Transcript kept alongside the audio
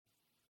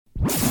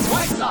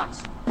White Sox!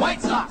 White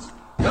Sox!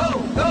 Go,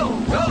 go,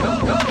 go,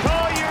 go, go!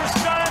 Call your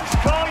sons,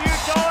 call your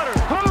daughters.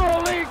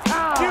 Holy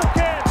cow! You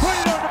can put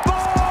it on the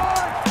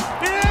board.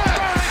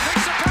 Yeah!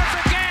 It's a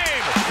perfect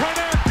game.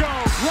 Konecko,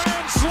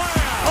 grand slam.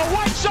 A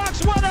White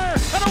Sox winner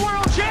and a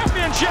world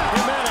championship.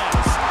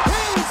 Jimenez,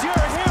 he's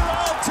your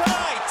hero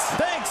tonight.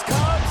 Thanks,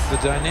 Cubs.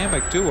 The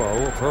dynamic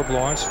duo of Herb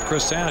Lawrence and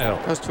Chris Tannehill.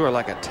 Those two are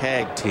like a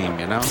tag team,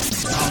 you know?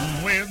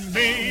 Come with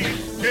me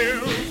to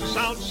the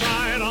south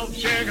side of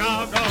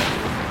Chicago.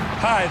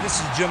 Hi, this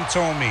is Jim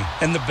Thome,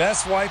 and the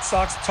best White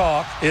Sox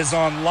talk is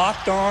on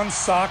Locked On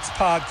Sox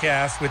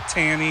podcast with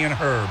Tanny and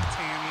Herb.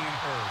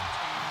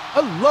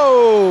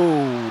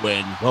 Hello,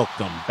 and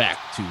welcome back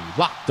to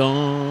Locked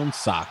On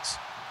Sox.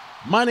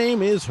 My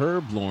name is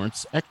Herb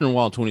Lawrence,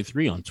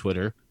 Ecknerwall23 on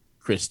Twitter.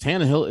 Chris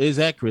Tannehill is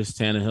at Chris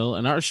Tannehill,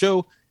 and our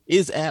show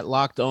is at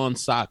Locked On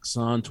Sox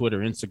on Twitter,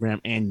 Instagram,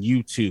 and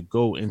YouTube.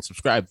 Go and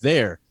subscribe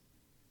there.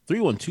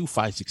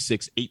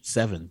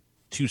 312-566-8727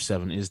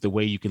 is the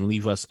way you can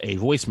leave us a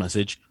voice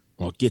message.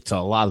 We'll get to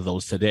a lot of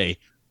those today.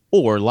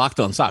 Or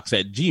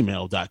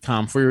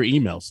lockedonsox@gmail.com for your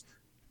emails.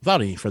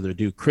 Without any further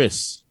ado,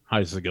 Chris,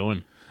 how's it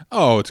going?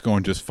 Oh, it's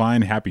going just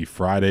fine. Happy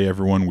Friday,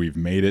 everyone. We've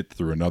made it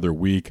through another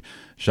week.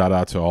 Shout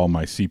out to all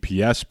my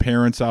CPS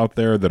parents out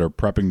there that are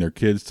prepping their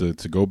kids to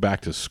go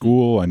back to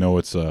school. I know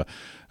it's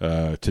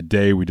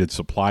today we did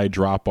supply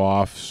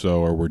drop-off,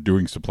 or we're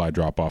doing supply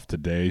drop-off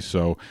today,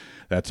 so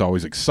that's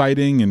always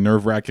exciting and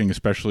nerve-wracking,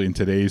 especially in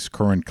today's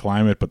current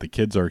climate, but the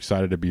kids are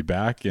excited to be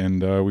back,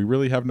 and we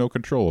really have no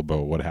control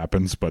about what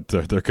happens, but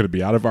they're going to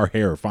be out of our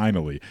hair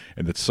finally,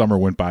 and that summer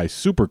went by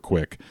super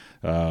quick,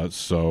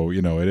 so,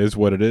 you know, it is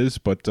what it is,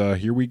 but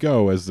here we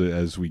go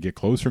as we get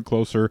closer and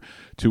closer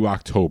to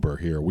October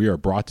here. We are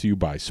brought to you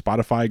by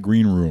Spotify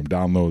Green Room.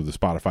 Download the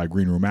Spotify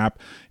Green Room app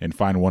and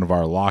find one of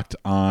our Locked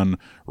On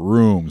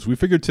rooms. We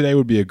figured today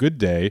would be a good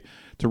day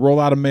to roll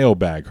out a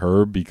mailbag,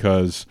 Herb,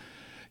 because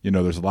you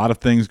know, there's a lot of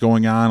things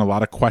going on, a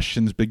lot of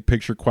questions, big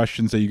picture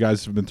questions that you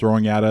guys have been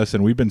throwing at us,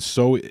 and we've been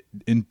so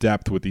in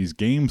depth with these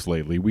games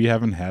lately, we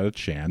haven't had a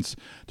chance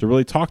to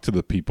really talk to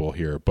the people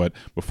here. But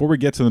before we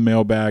get to the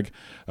mailbag,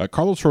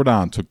 Carlos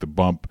Rodon took the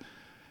bump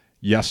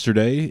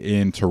yesterday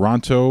in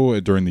Toronto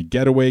during the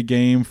getaway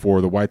game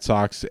for the White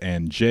Sox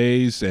and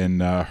Jays.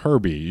 And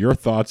Herbie, your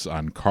thoughts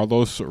on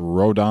Carlos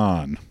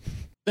Rodon?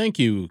 Thank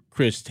you,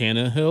 Chris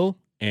Tannehill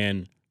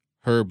and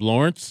Herb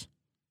Lawrence.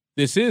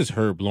 This is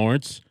Herb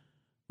Lawrence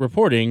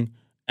reporting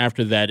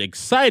after that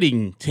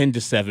exciting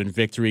 10-7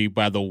 victory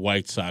by the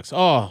White Sox.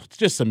 Oh, it's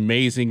just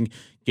amazing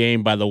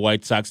game by the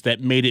White Sox that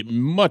made it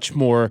much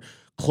more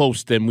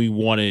close than we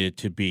wanted it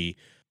to be.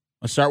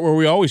 I'll start where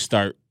we always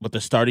start, with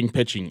the starting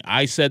pitching.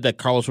 I said that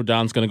Carlos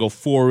Rodon's going to go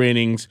 4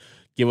 innings,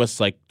 give us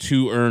like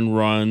 2 earned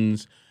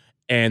runs,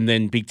 and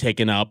then be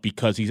taken out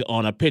because he's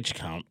on a pitch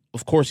count.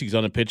 Of course he's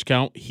on a pitch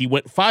count. He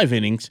went 5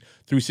 innings,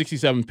 threw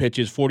 67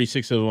 pitches,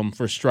 46 of them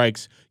for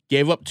strikes,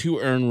 gave up 2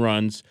 earned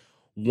runs.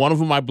 One of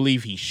them, I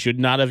believe he should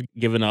not have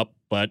given up,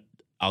 but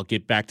I'll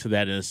get back to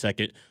that in a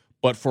second.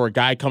 But for a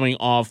guy coming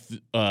off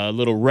a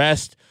little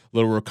rest, a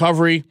little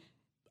recovery,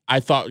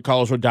 I thought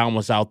Carlos Rodon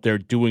was out there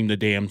doing the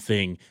damn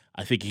thing.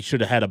 I think he should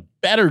have had a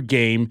better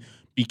game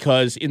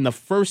because in the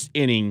first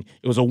inning,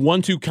 it was a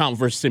 1-2 count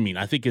versus Semien.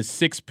 I think his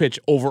 6th pitch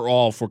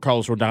overall for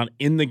Carlos Rodon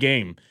in the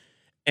game.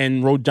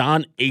 And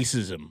Rodon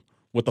aces him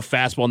with the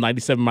fastball,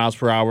 97 miles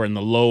per hour in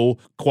the low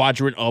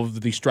quadrant of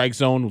the strike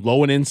zone,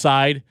 low and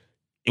inside.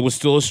 It was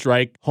still a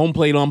strike. Home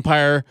plate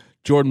umpire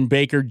Jordan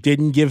Baker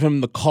didn't give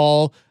him the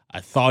call. I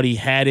thought he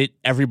had it.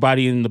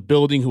 Everybody in the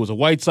building who was a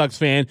White Sox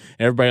fan,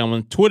 everybody on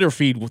the Twitter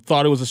feed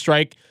thought it was a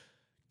strike,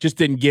 just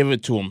didn't give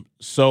it to him.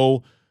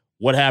 So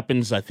what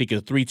happens, I think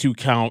a 3-2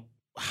 count,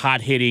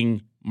 hot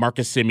hitting,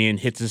 Marcus Semien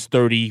hits his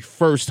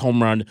 31st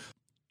home run.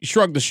 He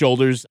shrugged the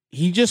shoulders.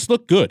 He just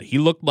looked good. He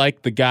looked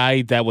like the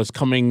guy that was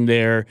coming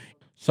there.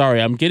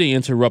 Sorry, I'm getting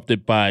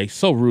interrupted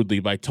so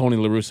rudely by Tony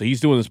La Russa. He's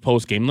doing his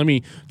post game. Let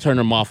me turn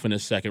him off in a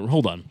second.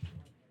 Hold on.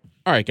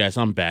 All right, guys,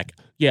 I'm back.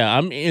 Yeah,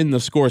 I'm in the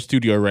Score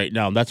studio right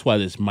now. That's why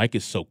this mic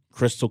is so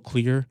crystal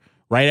clear.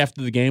 Right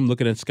after the game,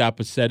 looking at Scott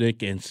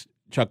Pacetic and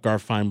Chuck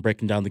Garfien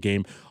breaking down the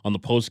game on the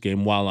post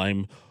game while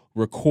I'm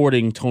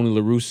recording Tony La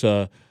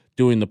Russa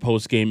doing the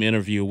post game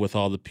interview with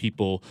all the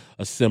people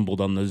assembled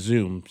on the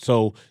Zoom.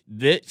 So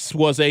this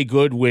was a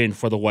good win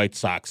for the White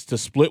Sox to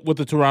split with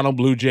the Toronto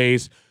Blue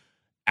Jays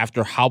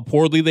after how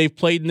poorly they've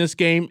played in this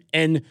game,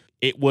 and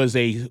it was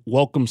a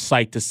welcome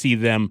sight to see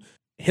them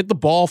hit the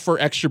ball for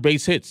extra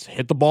base hits,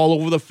 hit the ball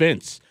over the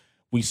fence.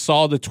 We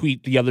saw the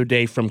tweet the other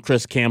day from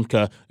Chris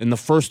Kamka. In the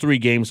first 3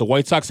 games, the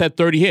White Sox had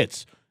 30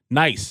 hits.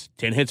 Nice.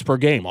 10 hits per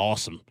game.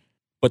 Awesome.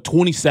 But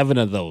 27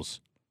 of those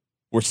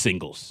were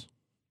singles.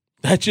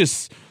 That's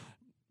just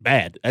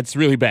bad. That's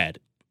really bad.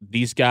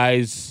 These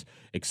guys,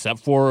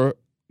 except for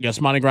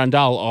Yasmani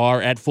Grandal,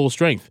 are at full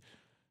strength.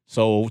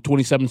 So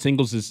 27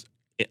 singles is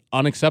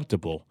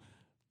unacceptable.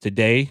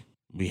 Today,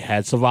 we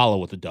had Zavala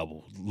with a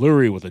double,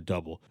 Lurie with a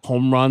double,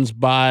 home runs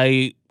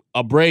by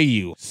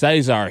Abreu.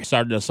 Cesar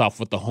started us off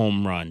with the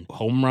home run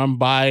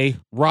by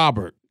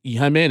Robert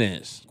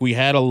Jimenez. We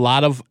had a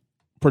lot of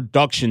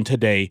production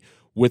today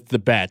with the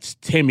bats.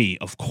 Timmy,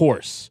 of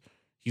course,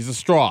 he's a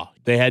straw.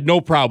 They had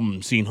no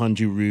problem seeing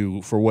Hyun-Joo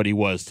Ryu for what he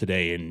was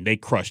today, and they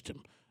crushed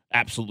him.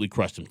 Absolutely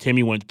crushed him.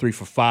 Timmy went 3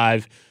 for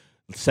 5,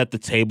 set the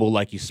table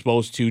like he's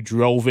supposed to,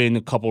 drove in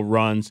a couple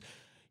runs.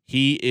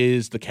 He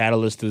is the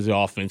catalyst of the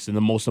offense and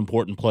the most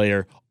important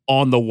player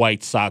on the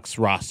White Sox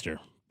roster,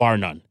 bar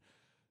none.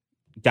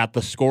 Got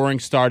the scoring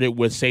started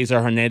with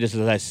Cesar Hernandez,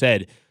 as I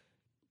said.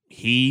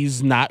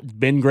 He's not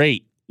been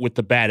great with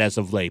the bat as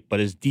of late, but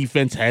his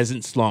defense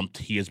hasn't slumped.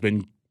 He has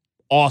been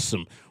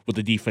awesome with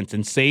the defense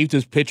and saved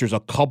his pitchers a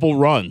couple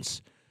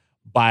runs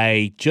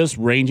by just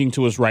ranging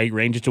to his right,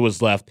 ranging to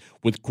his left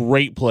with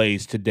great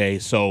plays today.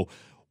 So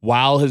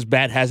while his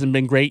bat hasn't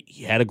been great,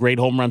 he had a great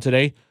home run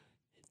today.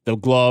 The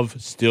glove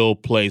still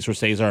plays for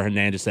Cesar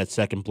Hernandez at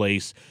second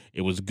place.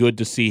 It was good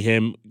to see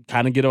him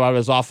kind of get out of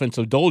his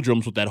offensive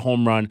doldrums with that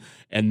home run,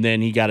 and then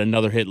he got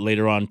another hit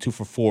later on, 2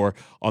 for 4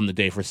 on the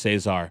day for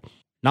Cesar.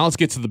 Now let's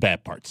get to the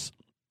bad parts.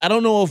 I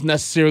don't know if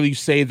necessarily you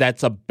say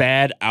that's a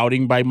bad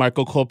outing by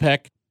Michael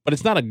Kopech, but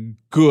it's not a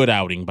good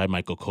outing by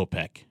Michael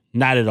Kopech.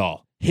 Not at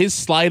all. His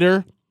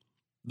slider,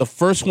 the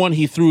first one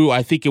he threw,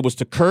 I think it was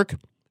to Kirk,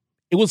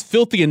 it was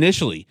filthy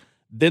initially.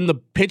 Then the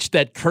pitch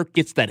that Kirk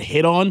gets that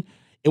hit on,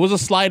 it was a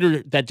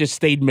slider that just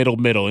stayed middle,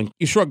 and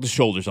he shrugged his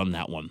shoulders on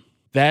that one.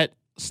 That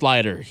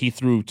slider he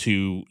threw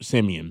to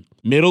Semien,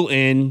 middle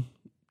in,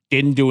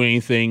 didn't do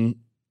anything.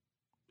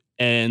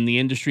 And the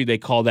industry, they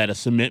call that a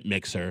cement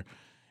mixer.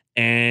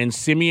 And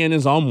Semien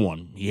is on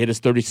one. He hit his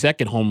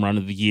 32nd home run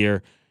of the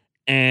year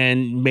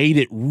and made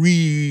it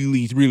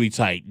really, really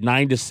tight,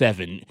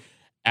 9-7,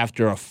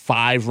 after a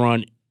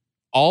 5-run,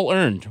 all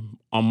earned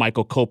on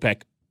Michael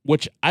Kopech,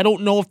 which I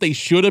don't know if they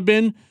should have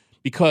been,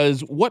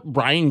 because what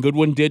Brian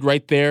Goodwin did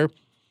right there,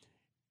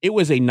 it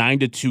was a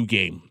 9-2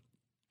 game.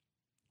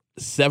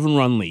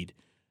 7-run lead.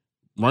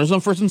 Runners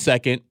on first and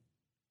second,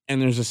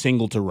 and there's a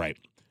single to right.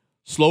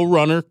 Slow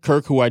runner,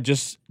 Kirk, who I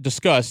just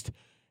discussed,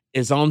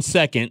 is on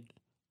second.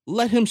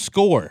 Let him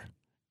score.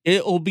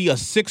 It'll be a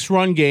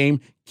 6-run game.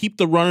 Keep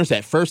the runners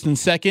at first and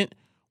second.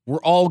 We're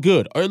all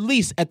good. Or at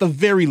least, at the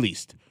very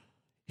least,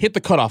 hit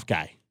the cutoff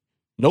guy.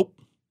 Nope.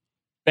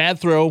 Bad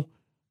throw.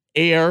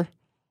 Air.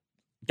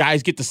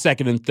 Guys get to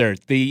second and third.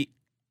 The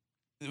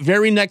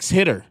very next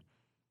hitter,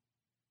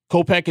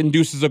 Kopech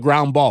induces a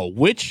ground ball,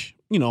 which,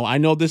 I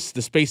know the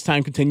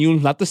space-time continuum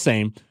is not the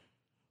same,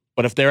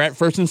 but if they're at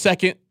first and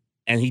second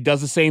and he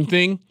does the same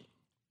thing,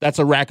 that's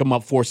a rack 'em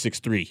up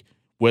 4-6-3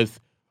 with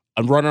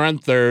a runner on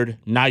third.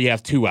 Now you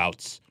have 2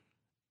 outs.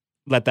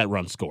 Let that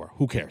run score.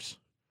 Who cares?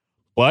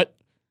 But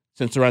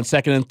since they're on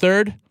second and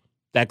third,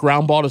 that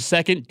ground ball to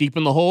second, deep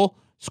in the hole,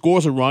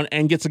 scores a run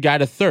and gets a guy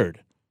to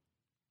third.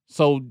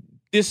 So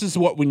this is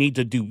what we need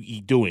to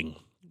be doing.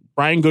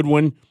 Brian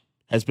Goodwin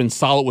has been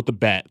solid with the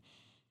bat.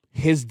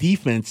 His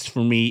defense,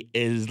 for me,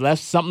 is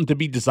left something to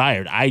be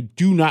desired. I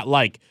do not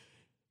like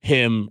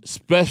him,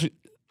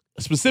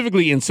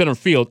 specifically in center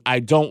field. I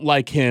don't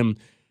like him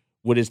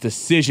with his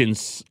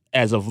decisions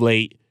as of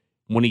late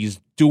when he's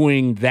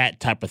doing that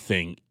type of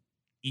thing.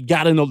 You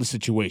got to know the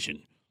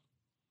situation.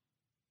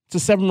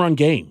 It's a 7-run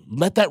game.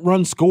 Let that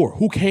run score.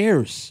 Who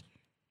cares?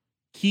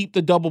 Keep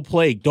the double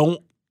play.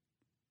 Don't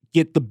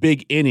get the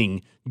big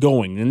inning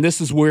going. And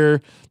this is where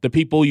the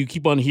people you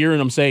keep on hearing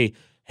them say,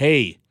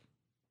 hey,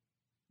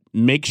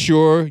 make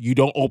sure you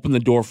don't open the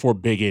door for a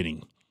big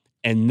inning.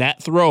 And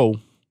that throw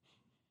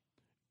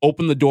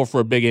opened the door for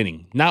a big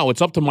inning. Now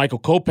it's up to Michael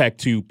Kopech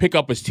to pick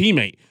up his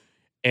teammate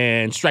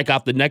and strike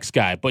out the next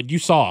guy. But you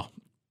saw,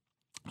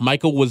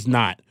 Michael was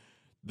not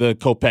the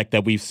Kopech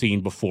that we've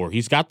seen before.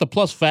 He's got the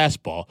plus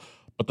fastball,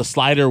 but the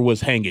slider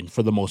was hanging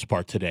for the most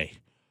part today.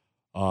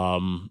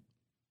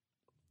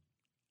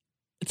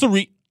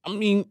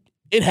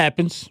 It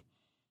happens.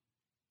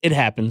 It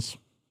happens.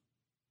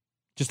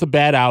 Just a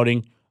bad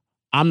outing.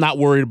 I'm not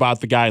worried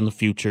about the guy in the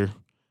future.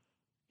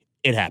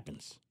 It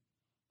happens.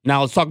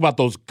 Now let's talk about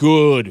those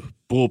good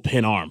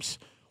bullpen arms.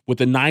 With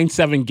the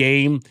 9-7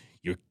 game,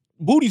 your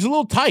booty's a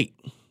little tight.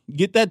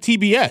 Get that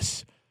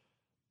TBS.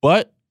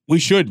 But we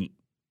shouldn't.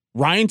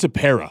 Ryan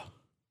Tepera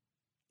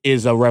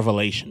is a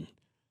revelation.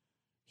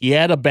 He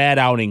had a bad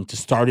outing to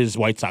start his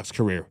White Sox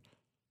career.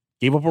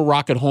 Gave up a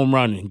rocket home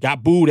run and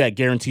got booed at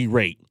guaranteed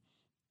rate.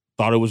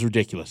 Thought it was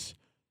ridiculous.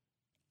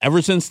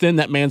 Ever since then,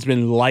 that man's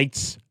been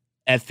lights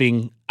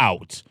effing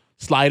out.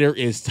 Slider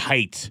is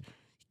tight.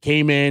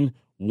 Came in,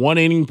 1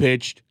 inning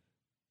pitched,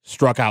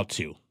 struck out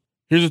 2.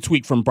 Here's a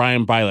tweet from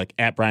Brian Bilek,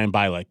 at Brian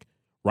Bilek.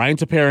 Ryan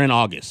Tepera in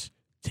August.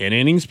 10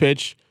 innings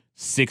pitched,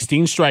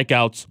 16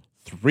 strikeouts,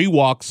 3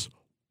 walks,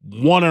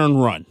 1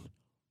 earned run.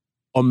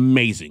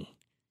 Amazing.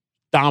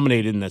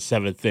 Dominated in the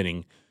 7th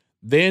inning.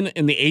 Then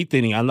in the 8th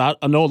inning, I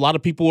know a lot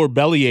of people were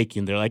belly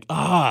aching. They're like,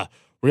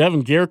 we're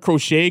having Garrett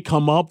Crochet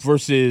come up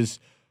versus,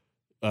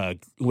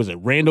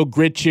 Randall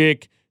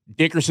Grichuk,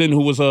 Dickerson,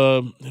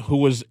 who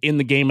was in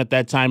the game at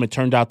that time. It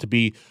turned out to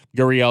be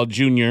Gurriel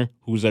Jr.,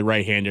 who was a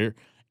right-hander,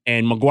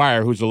 and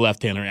McGuire, who's a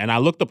left-hander. And I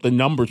looked up the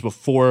numbers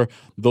before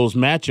those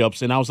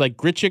matchups, and I was like,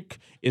 Grichuk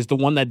is the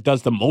one that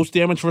does the most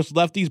damage versus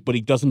lefties, but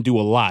he doesn't do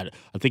a lot.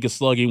 I think his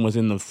slugging was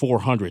in the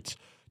 400s.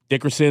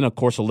 Dickerson, of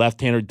course, a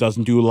left-hander,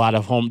 doesn't do a lot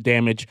of home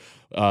damage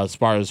as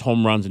far as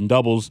home runs and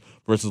doubles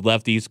versus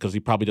lefties because he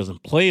probably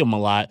doesn't play them a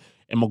lot.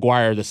 And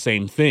McGuire, the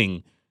same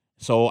thing.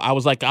 So I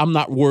was like, I'm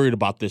not worried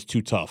about this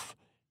too tough.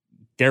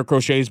 Garrett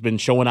Crochet's been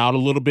showing out a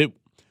little bit.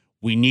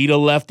 We need a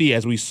lefty.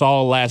 As we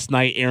saw last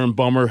night, Aaron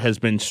Bummer has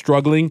been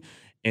struggling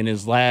in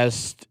his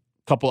last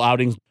couple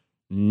outings.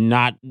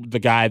 Not the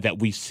guy that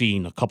we've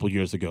seen a couple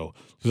years ago,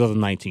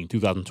 2019,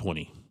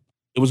 2020.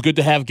 It was good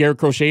to have Garrett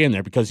Crochet in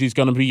there because he's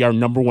going to be our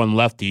number one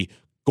lefty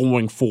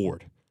going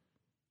forward.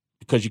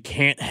 Because you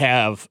can't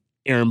have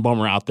Aaron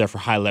Bummer out there for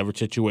high leverage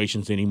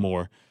situations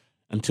anymore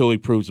until he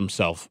proves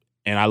himself.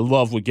 And I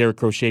love what Garrett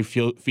Crochet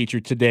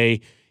featured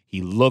today.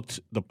 He looked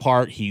the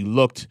part. He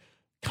looked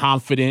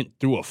confident,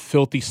 threw a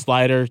filthy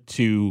slider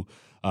to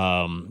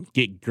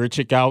get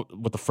Grichuk out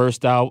with the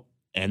first out,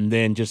 and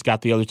then just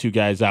got the other two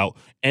guys out.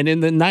 And in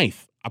the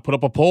ninth, I put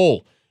up a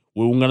poll.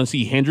 We were going to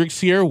see Hendricks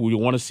here. We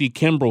want to see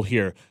Kimbrel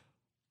here.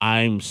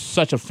 I'm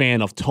such a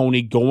fan of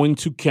Tony going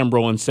to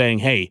Kimbrel and saying,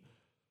 hey,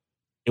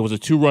 it was a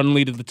 2-run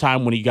lead at the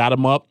time when he got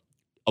him up.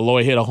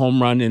 Eloy hit a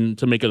home run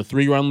to make it a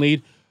 3-run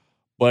lead,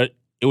 but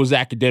it was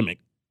academic.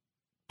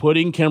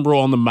 Putting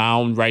Kimbrel on the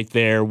mound right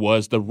there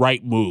was the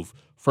right move.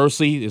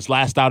 Firstly, his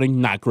last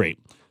outing, not great.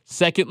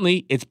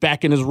 Secondly, it's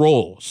back in his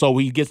role. So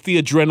he gets the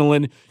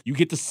adrenaline. You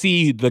get to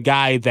see the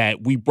guy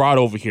that we brought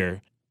over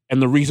here and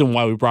the reason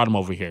why we brought him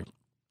over here.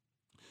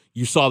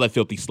 You saw that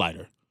filthy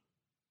slider.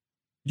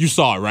 You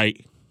saw it,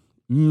 right?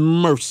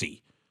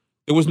 Mercy.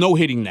 There was no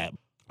hitting that.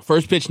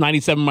 First pitch,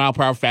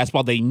 97-mile-per-hour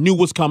fastball. They knew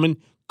was coming,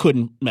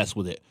 couldn't mess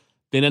with it.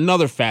 Then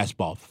another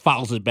fastball,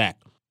 fouls it back.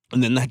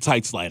 And then that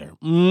tight slider.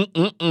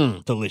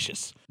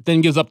 Delicious.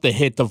 Then gives up the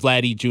hit to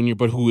Vladdy Jr.,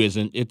 but who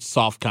isn't? It's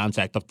soft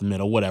contact up the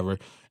middle, whatever.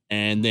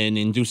 And then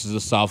induces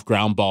a soft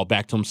ground ball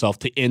back to himself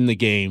to end the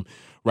game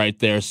right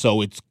there.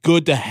 So it's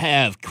good to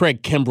have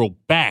Craig Kimbrel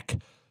back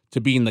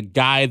to being the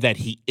guy that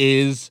he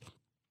is,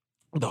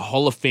 the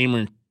Hall of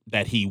Famer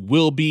that he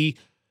will be.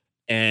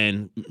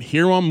 And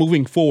here on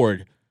moving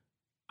forward,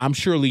 I'm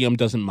sure Liam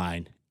doesn't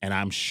mind, and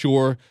I'm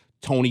sure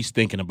Tony's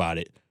thinking about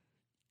it.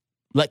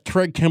 Let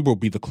Craig Kimbrel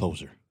be the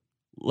closer.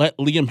 Let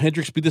Liam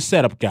Hendricks be the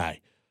setup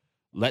guy.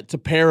 Let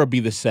Tepera be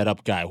the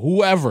setup guy.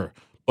 Whoever.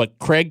 But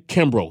Craig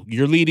Kimbrel,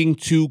 you're leading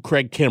to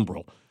Craig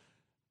Kimbrel.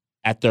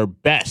 At their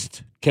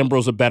best,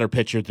 Kimbrel's a better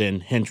pitcher than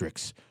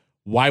Hendricks.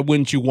 Why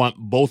wouldn't you want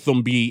both of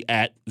them be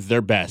at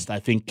their best? I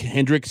think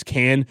Hendricks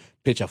can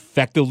pitch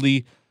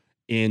effectively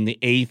in the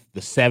 8th,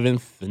 the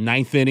 7th, the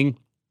 9th inning.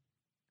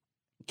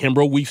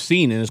 Kimbrel, we've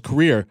seen in his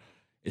career,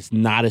 is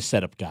not a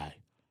setup guy.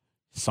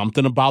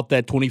 Something about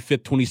that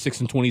 25th,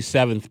 26th, and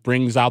 27th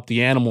brings out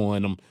the animal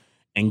in him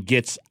and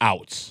gets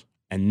outs.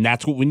 And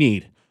that's what we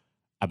need.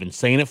 I've been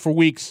saying it for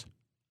weeks.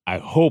 I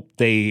hope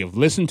they have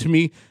listened to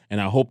me, and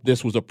I hope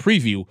this was a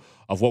preview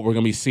of what we're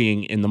going to be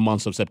seeing in the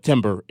months of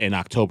September and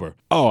October.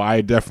 Oh,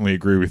 I definitely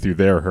agree with you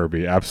there,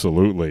 Herbie.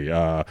 Absolutely.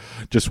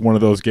 Just one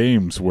of those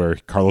games where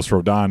Carlos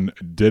Rodon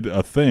did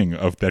a thing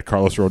of that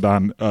Carlos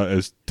Rodon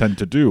tend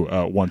to do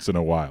once in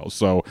a while.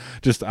 So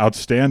just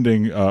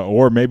outstanding,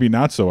 or maybe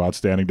not so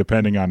outstanding,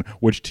 depending on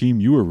which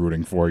team you were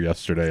rooting for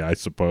yesterday, I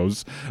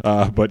suppose.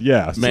 But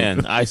yeah,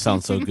 man, I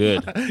sound so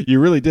good. You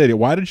really did.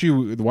 Why did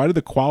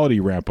the quality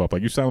ramp up?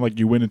 Like, you sound like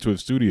you went into a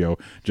studio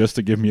just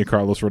to give me a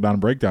Carlos Rodon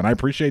breakdown. I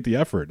appreciate the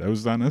effort. That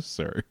was not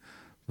necessary.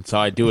 That's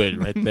how I do it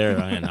right there.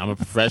 Man, I'm a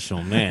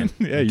professional, man.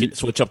 Yeah,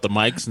 switch up the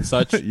mics and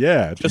such.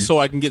 Yeah. Just so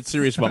I can get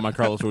serious about my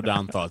Carlos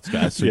Rodon thoughts,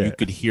 guys, so you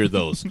could hear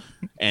those.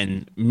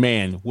 And,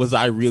 man, was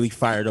I really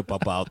fired up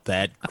about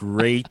that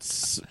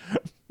great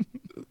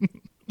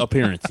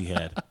appearance he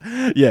had.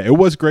 Yeah, it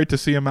was great to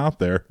see him out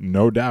there,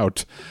 no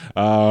doubt,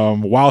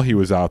 while he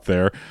was out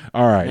there.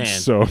 All right, man,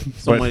 so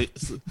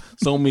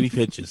many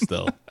pitches,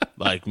 though.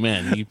 Like,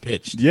 man, he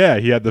pitched. Yeah,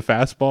 he had the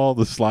fastball,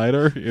 the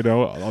slider.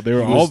 They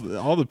were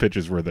all the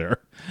pitches were there.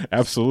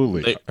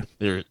 Absolutely,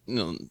 they're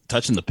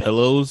touching the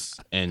pillows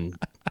and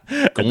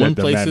going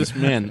places.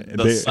 Man,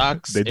 the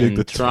Sox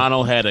in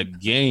Toronto had a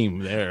game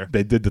there.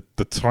 They did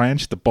the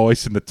trench, the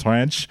boys in the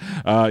trench.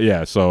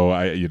 Yeah,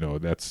 so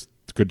that's.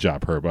 Good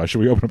job, Herb. Should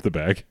we open up the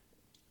bag?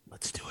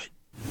 Let's do it.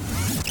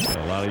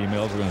 A lot of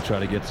emails. We're going to try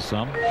to get to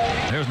some.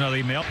 There's another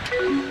email.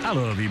 I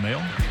love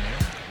email.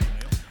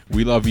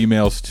 We love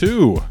emails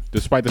too,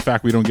 despite the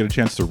fact we don't get a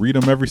chance to read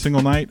them every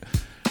single night.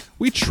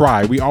 We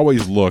try. We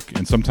always look,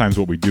 and sometimes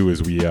what we do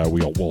is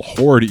we'll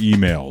hoard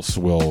emails.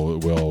 We'll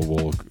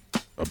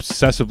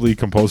obsessively,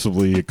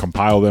 compulsively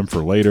compile them for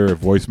later,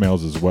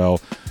 voicemails as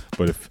well.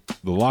 But if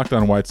the Locked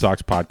On White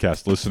Sox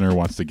podcast listener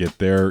wants to get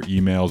their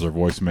emails or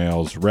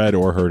voicemails read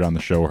or heard on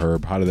the show,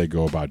 Herb, how do they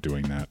go about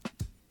doing that?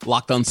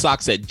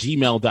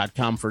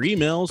 LockedOnSox@gmail.com for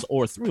emails,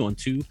 or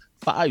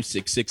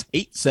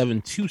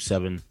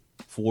 312-566-8727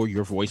 for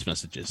your voice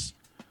messages.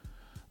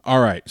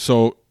 All right,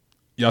 so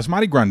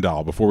Yasmani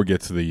Grandal, before we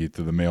get to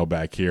the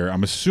mailbag here,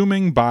 I'm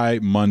assuming by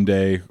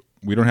Monday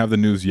we don't have the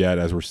news yet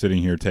as we're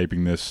sitting here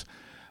taping this.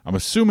 I'm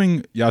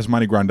assuming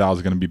Yasmani Grandal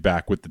is going to be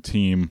back with the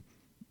team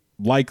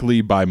likely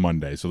by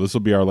Monday. So this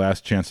will be our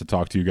last chance to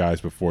talk to you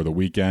guys before the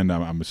weekend.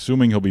 I'm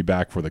assuming he'll be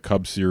back for the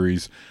Cubs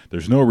series.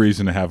 There's no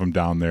reason to have him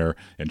down there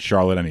in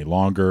Charlotte any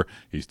longer.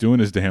 He's doing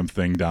his damn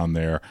thing down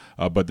there.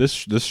 But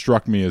this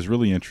struck me as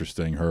really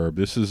interesting, Herb.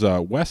 This is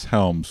Wes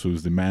Helms,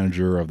 who's the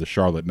manager of the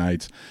Charlotte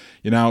Knights.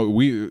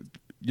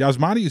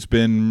 Yasmani's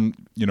been,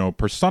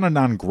 persona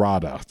non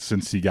grata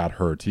since he got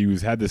hurt.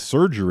 He's had this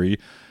surgery,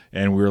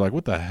 and we were like,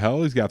 what the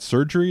hell? He's got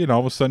surgery, and all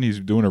of a sudden he's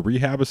doing a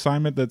rehab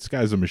assignment? This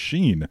guy's a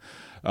machine.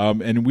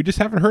 And we just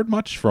haven't heard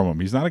much from him.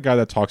 He's not a guy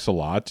that talks a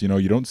lot.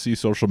 You don't see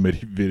social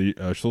media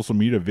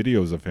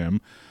videos of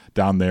him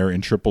down there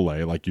in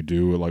AAA like you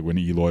do, like when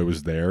Eloy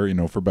was there,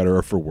 for better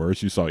or for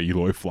worse. You saw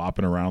Eloy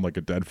flopping around like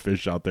a dead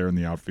fish out there in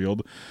the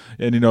outfield.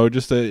 And,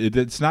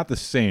 it's not the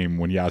same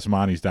when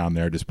Yasmani's down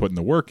there just putting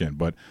the work in.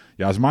 But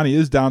Yasmani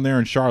is down there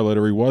in Charlotte,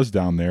 or he was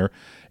down there.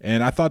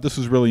 And I thought this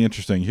was really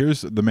interesting.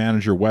 Here's the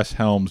manager, Wes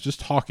Helms, just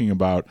talking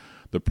about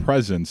the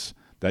presence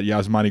that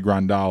Yasmani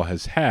Grandal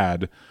has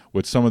had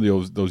with some of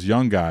those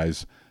young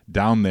guys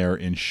down there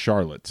in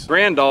Charlotte.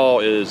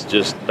 Grandal is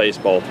just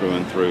baseball through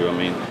and through. I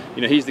mean,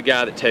 he's the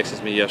guy that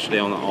texted me yesterday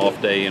on the off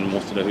day and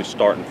wants to know who's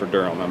starting for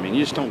Durham. I mean,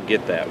 you just don't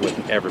get that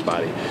with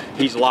everybody.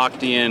 He's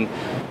locked in.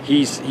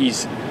 He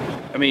thinks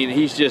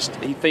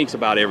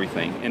about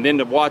everything. And then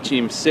to watch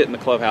him sit in the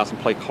clubhouse and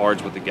play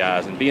cards with the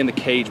guys and be in the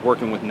cage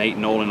working with Nate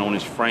Nolan on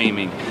his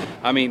framing,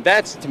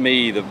 that's, to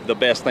me, the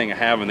best thing of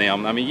having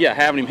them.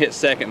 Having him hit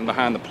second and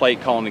behind the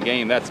plate calling the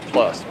game, that's a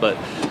plus. But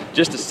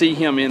just to see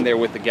him in there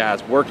with the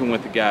guys, working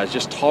with the guys,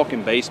 just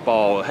talking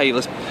baseball, hey,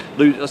 let's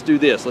do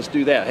this, let's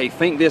do that. Hey,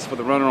 think this for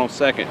the runner on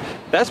second.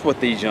 That's what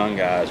these young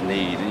guys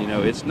need.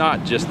 It's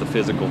not just the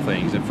physical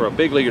things. And for a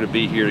big leaguer to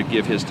be here to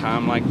give his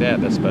time like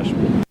that, that's special.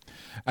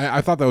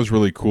 I thought that was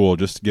really cool,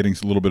 just getting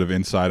a little bit of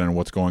insight on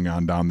what's going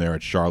on down there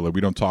at Charlotte.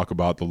 We don't talk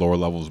about the lower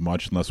levels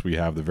much unless we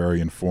have the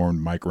very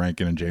informed Mike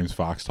Rankin and James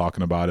Fox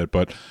talking about it.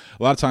 But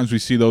a lot of times we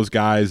see those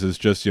guys as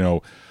just,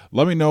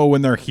 let me know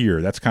when they're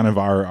here. That's kind of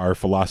our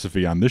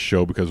philosophy on this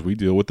show, because we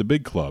deal with the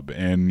big club.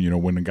 And,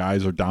 when the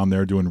guys are down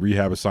there doing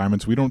rehab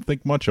assignments, we don't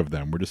think much of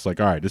them. We're just like,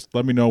 all right, just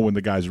let me know when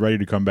the guy's ready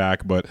to come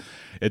back. But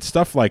it's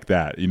stuff like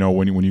that.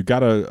 When you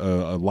got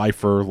a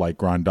lifer like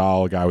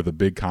Grandal, a guy with a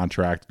big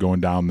contract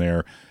going down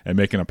there and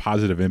making a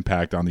positive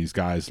impact on these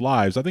guys'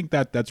 lives, I think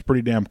that's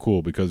pretty damn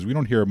cool, because we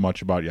don't hear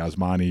much about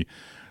Yasmani.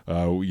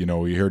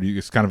 We heard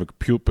he's kind of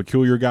a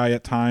peculiar guy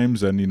at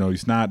times, and,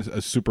 he's not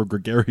a super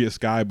gregarious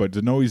guy, but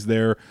to know he's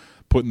there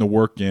putting the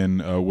work in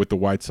with the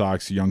White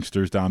Sox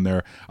youngsters down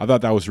there, I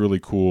thought that was really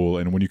cool.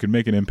 And when you can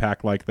make an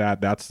impact like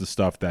that, that's the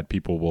stuff that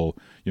people will,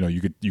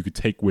 you could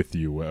take with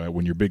you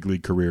when your big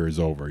league career is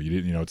over.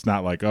 It's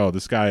not like, oh,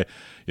 this guy,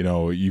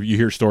 you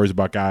hear stories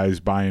about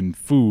guys buying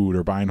food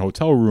or buying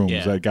hotel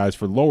rooms, guys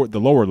for the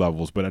lower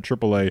levels, but at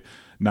AAA,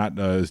 not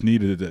as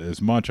needed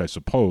as much, I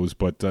suppose,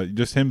 but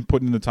just him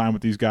putting in the time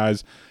with these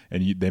guys.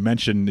 And they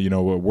mentioned,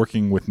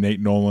 working with Nate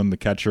Nolan, the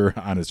catcher,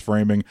 on his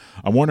framing.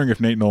 I'm wondering if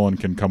Nate Nolan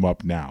can come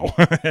up now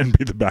and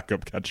be the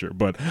backup catcher.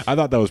 But I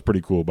thought that was pretty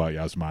cool about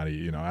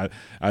Yasmani.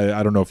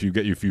 I don't know if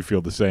you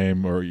feel the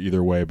same or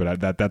either way, but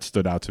that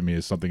stood out to me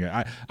as something.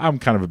 I'm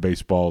kind of a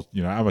baseball,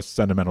 I'm a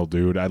sentimental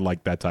dude. I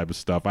like that type of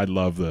stuff. I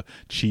love the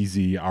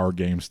cheesy our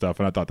game stuff,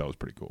 and I thought that was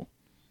pretty cool.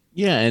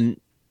 Yeah, and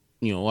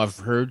I've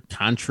heard,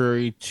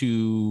 contrary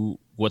to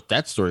what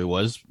that story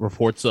was,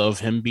 reports of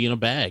him being a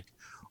bag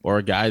or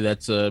a guy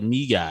that's a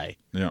me guy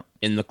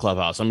in the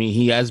clubhouse.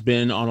 He has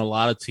been on a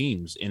lot of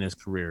teams in his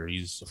career.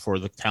 For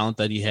the talent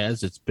that he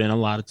has, it's been a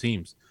lot of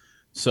teams.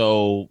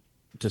 So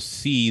to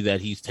see that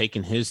he's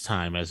taken his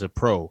time as a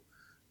pro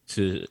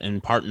to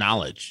impart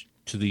knowledge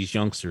to these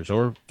youngsters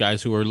or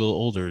guys who are a little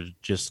older,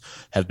 just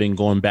have been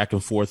going back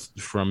and forth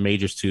from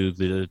majors to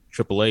the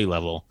AAA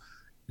level.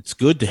 It's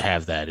good to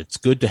have that. It's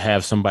good to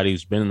have somebody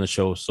who's been in the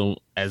show so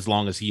as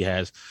long as he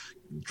has,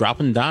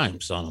 dropping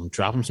dimes on them,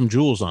 dropping some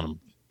jewels on them,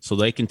 so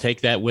they can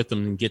take that with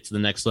them and get to the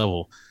next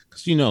level.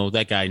 Because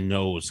that guy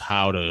knows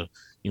how to,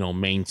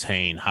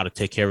 maintain, how to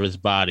take care of his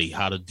body,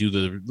 how to do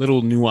the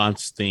little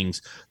nuanced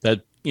things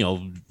that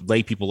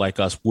lay people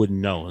like us wouldn't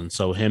know. And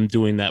so him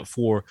doing that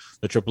for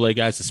the AAA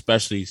guys,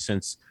 especially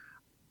since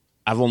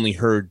I've only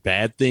heard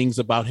bad things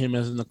about him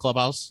as in the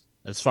clubhouse,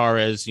 as far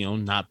as,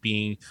 not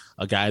being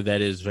a guy that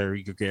is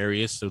very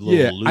gregarious, a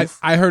little aloof.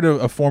 I heard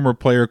a former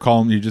player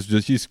call him,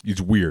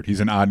 he's weird.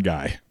 He's an odd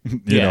guy.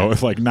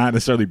 It's like not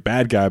necessarily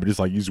bad guy, but just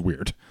like he's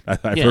weird.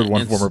 I've heard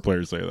one former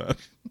player say that.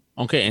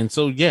 Okay, and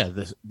so,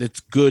 it's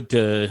good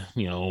to,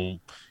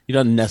 he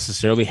doesn't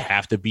necessarily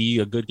have to be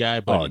a good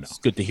guy, but it's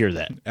good to hear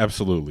that.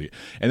 Absolutely.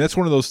 And that's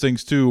one of those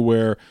things, too,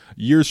 where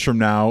years from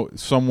now,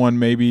 someone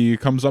maybe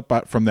comes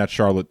up from that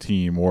Charlotte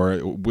team,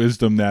 or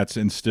wisdom that's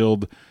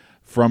instilled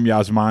from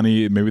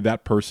Yasmani, maybe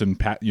that person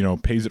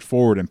pays it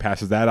forward and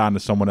passes that on to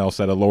someone else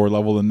at a lower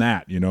level than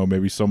that.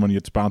 Maybe someone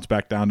gets bounced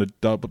back down to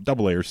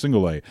double A or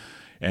single A.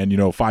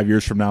 And 5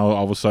 years from now,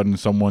 all of a sudden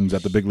someone's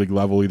at the big league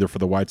level, either for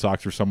the White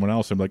Sox or someone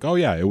else, and like, oh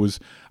yeah,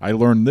 I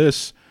learned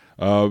this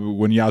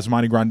when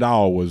Yasmani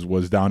Grandal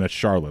was down at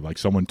Charlotte. Like,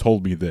 someone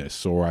told me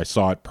this, or I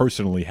saw it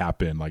personally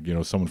happen. Like,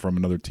 someone from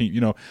another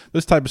team.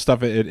 This type of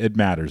stuff, it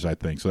matters, I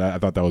think. So I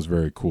thought that was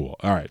very cool.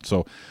 All right,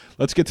 so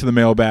let's get to the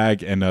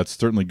mailbag, and it's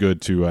certainly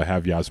good to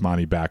have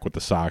Yasmani back with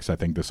the Sox. I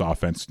think this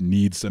offense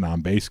needs an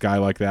on-base guy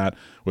like that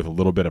with a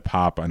little bit of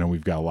pop. I know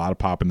we've got a lot of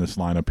pop in this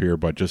lineup here,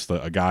 but just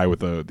a guy with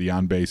the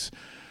on-base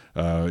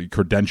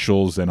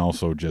credentials, and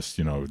also just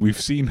we've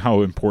seen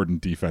how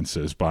important defense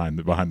is behind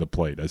the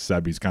plate, as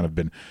Seby's kind of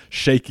been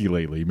shaky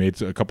lately. He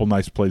made a couple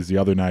nice plays the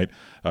other night,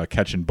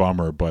 catching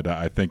Bummer, but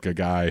I think a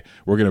guy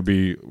we're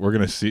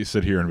gonna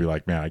sit here and be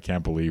like, man, I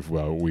can't believe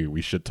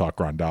we should talk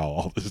Grandal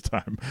all this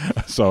time.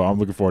 So I'm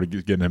looking forward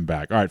to getting him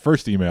back. All right,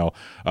 first email.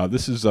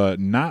 This is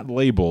not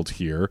labeled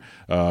here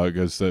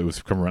because it was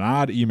from an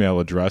odd email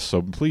address,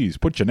 so please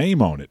put your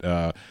name on it.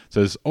 It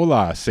says,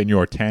 "Hola,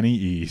 Senor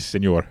Tanny y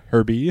Senor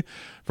Herbie.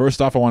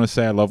 First off, I want to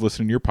say I love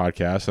listening to your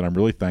podcast, and I'm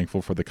really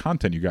thankful for the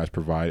content you guys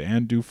provide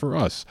and do for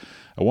us.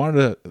 I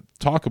wanted to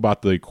talk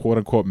about the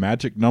quote-unquote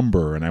magic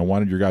number, and I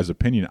wanted your guys'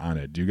 opinion on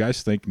it. Do you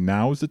guys think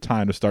now is the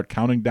time to start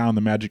counting down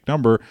the magic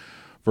number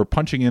for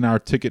punching in our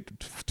ticket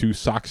to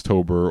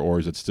Soxtober, or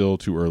is it still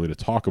too early to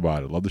talk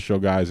about it? Love the show,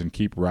 guys, and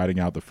keep riding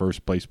out the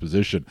first place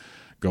position.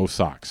 Go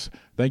Sox."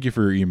 Thank you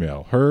for your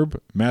email.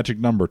 Herb, magic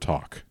number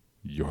talk.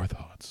 Your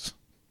thoughts?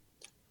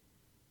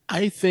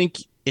 I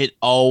think it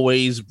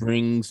always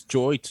brings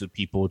joy to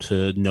people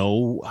to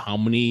know how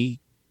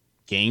many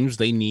games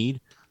they need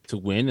to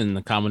win, and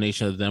the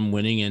combination of them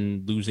winning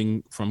and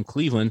losing from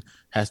Cleveland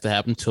has to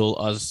happen till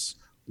us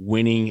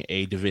winning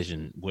a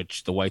division,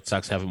 which the White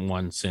Sox haven't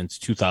won since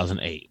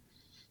 2008.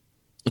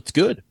 It's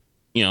good.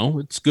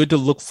 It's good to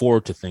look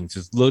forward to things.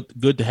 It's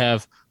good to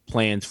have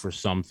plans for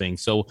something.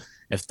 So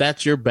if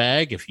that's your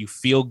bag, if you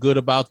feel good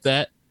about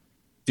that,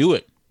 do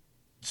it.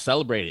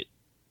 Celebrate it.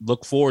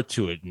 Look forward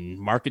to it and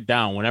mark it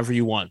down whenever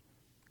you want,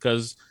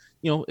 because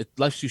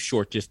life's too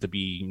short just to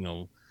be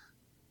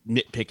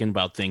nitpicking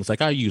about things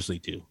like I usually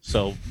do.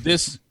 So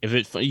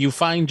if you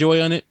find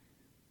joy on it,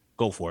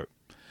 go for it.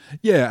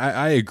 Yeah,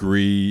 I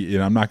agree.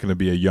 I'm not going to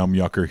be a yum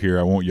yucker here.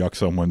 I won't yuck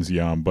someone's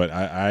yum, but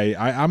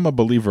I'm a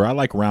believer. I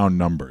like round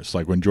numbers.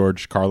 Like when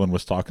George Carlin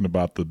was talking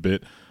about the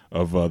bit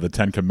of the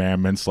 10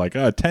 Commandments, like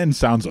 10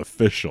 sounds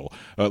official.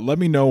 Let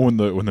me know when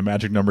the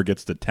magic number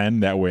gets to 10.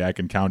 That way I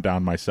can count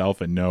down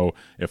myself and know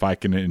if I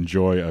can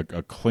enjoy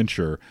a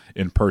clincher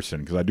in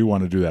person, because I do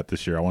want to do that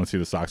this year. I want to see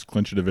the Sox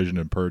clinch a division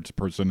in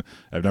person.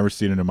 I've never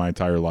seen it in my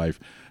entire life.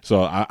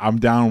 So I'm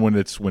down when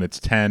it's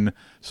 10.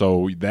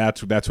 So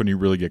that's when you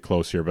really get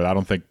close here. But I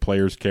don't think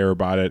players care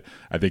about it.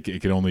 I think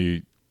it can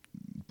only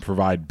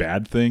provide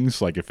bad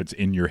things, like if it's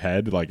in your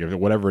head, like if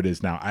whatever it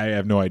is now. I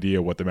have no idea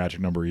what the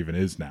magic number even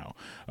is now,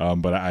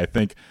 but I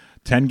think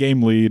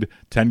 10-game lead,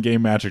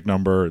 10-game magic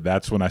number,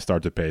 that's when I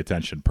start to pay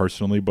attention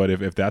personally. But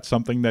if that's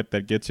something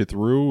that gets you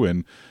through,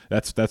 and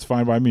that's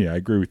fine by me. I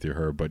agree with you,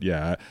 Herb. But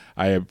yeah,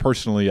 I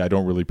personally, I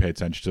don't really pay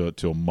attention to it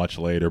till much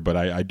later, but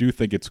I do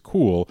think it's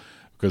cool,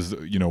 because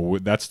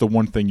that's the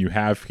one thing you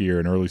have here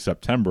in early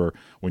September.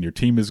 When your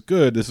team is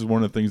good, this is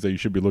one of the things that you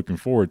should be looking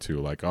forward to.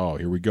 Like, oh,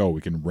 here we go.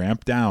 We can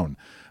ramp down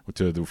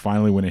to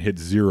finally when it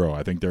hits 0.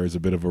 I think there is a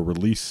bit of a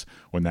release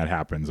when that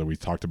happens, and we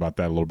talked about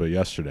that a little bit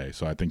yesterday.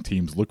 So I think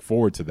teams look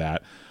forward to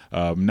that.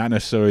 Not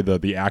necessarily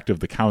the act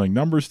of the counting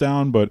numbers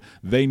down, but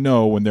they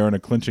know when they're in a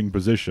clinching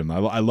position.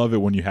 I love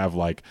it when you have,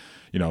 like,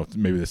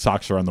 maybe the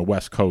Sox are on the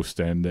West Coast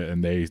and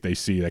they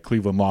see that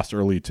Cleveland lost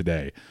early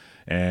today,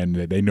 and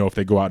they know if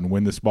they go out and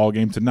win this ball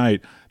game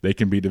tonight, they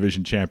can be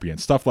division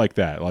champions. Stuff like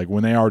that. Like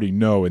when they already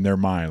know in their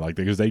mind, like,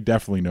 because they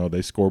definitely know,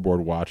 they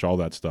scoreboard watch, all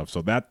that stuff.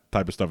 So that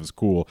type of stuff is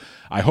cool.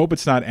 I hope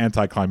it's not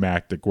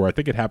anticlimactic, where I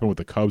think it happened with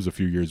the Cubs a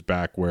few years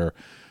back, where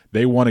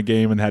they won a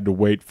game and had to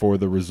wait for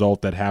the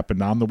result that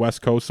happened on the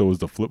West Coast. So it was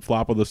the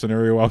flip-flop of the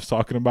scenario I was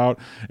talking about.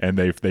 And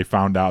they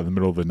found out in the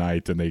middle of the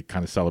night, and they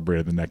kind of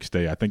celebrated the next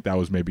day. I think that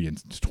was maybe in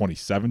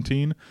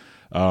 2017.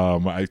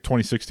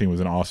 2016 was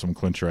an awesome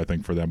clincher, I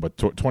think, for them, but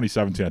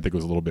 2017 I think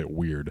was a little bit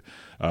weird.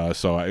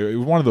 So it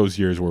was one of those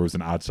years where it was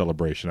an odd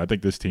celebration. I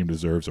think this team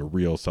deserves a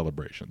real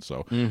celebration.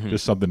 So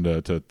just something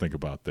to think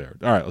about there.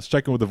 All right, let's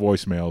check in with the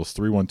voicemails.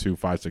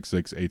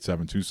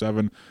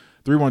 312-566-8727.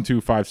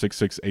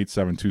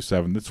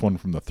 312-566-8727. This one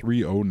from the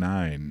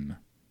 309.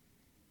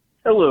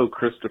 Hello,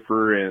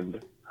 Christopher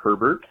and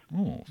Herbert.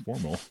 Oh,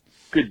 formal.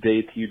 Good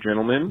day to you,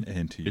 gentlemen.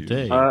 And to Good you.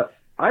 day.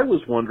 I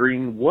was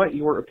wondering what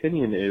your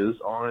opinion is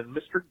on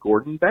Mr.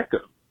 Gordon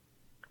Beckham.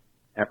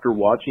 After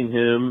watching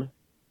him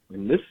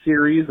in this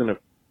series and a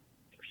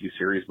few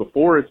series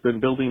before, it's been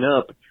building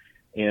up,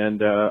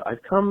 and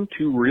I've come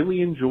to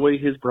really enjoy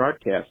his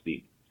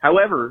broadcasting.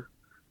 However,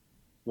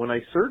 when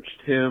I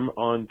searched him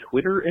on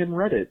Twitter and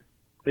Reddit,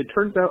 it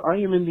turns out I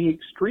am in the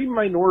extreme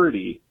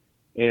minority,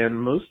 and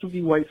most of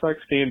the White Sox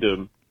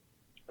fandom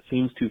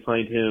seems to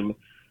find him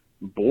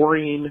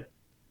boring,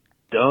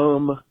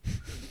 dumb,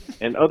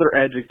 and other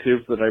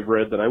adjectives that I've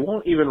read that I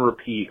won't even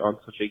repeat on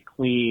such a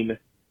clean,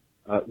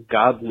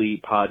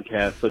 godly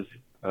podcast as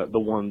the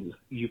ones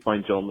you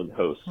find gentlemen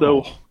host.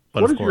 So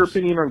what is your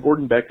opinion on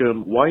Gordon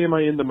Beckham? Why am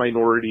I in the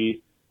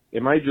minority?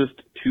 Am I just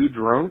too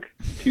drunk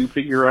to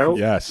figure out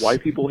why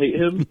people hate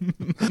him?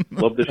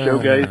 Love the show,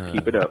 guys.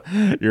 Keep it up.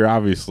 You're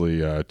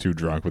obviously too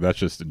drunk, but that's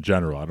just in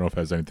general. I don't know if it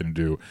has anything to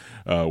do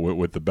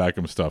with the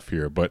Beckham stuff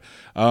here. But,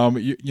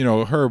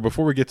 Herb,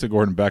 before we get to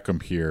Gordon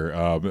Beckham here,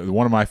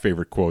 one of my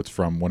favorite quotes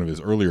from one of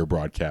his earlier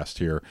broadcasts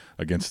here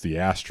against the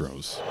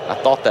Astros.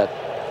 I thought that,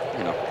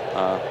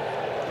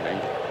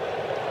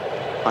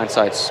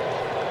 hindsight's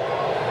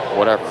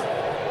whatever.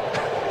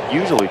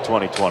 Usually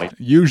 2020.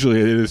 Usually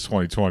it is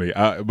 2020.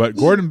 But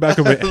Gordon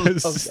Beckham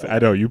is, I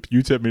know, you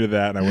tipped me to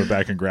that, and I went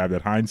back and grabbed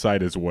it.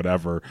 Hindsight is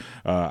whatever.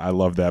 I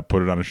love that.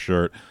 Put it on a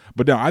shirt.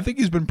 But no, I think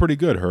he's been pretty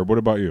good, Herb. What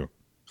about you?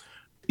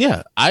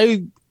 Yeah,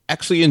 I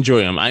actually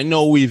enjoy him. I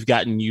know we've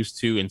gotten used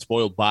to and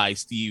spoiled by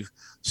Steve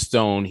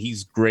Stone.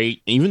 He's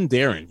great. Even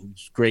Darren,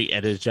 he's great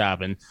at his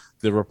job. And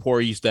the rapport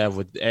he used to have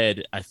with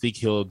Ed, I think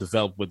he'll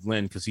develop with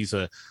Lynn because he's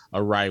a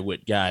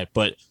wry-wit guy.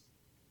 But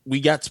we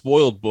got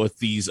spoiled with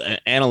these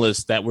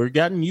analysts that we're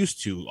gotten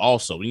used to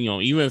also.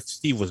 Even if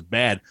Steve was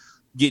bad,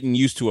 getting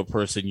used to a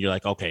person, you're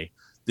like, okay,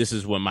 this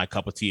is what my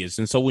cup of tea is.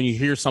 And so when you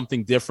hear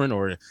something different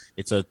or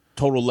it's a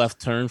total left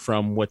turn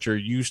from what you're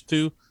used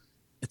to,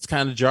 it's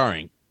kind of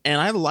jarring. And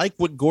I like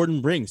what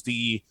Gordon brings,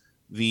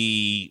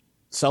 the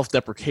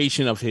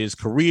self-deprecation of his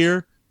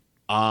career,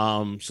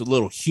 it's a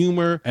little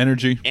humor.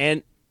 Energy.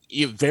 And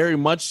very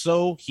much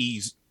so.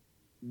 He's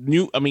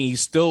new. I mean,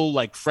 he's still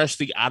like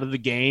freshly out of the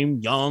game,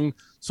 young.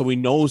 So he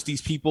knows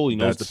these people. He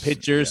knows the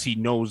pitchers. Yeah.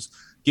 He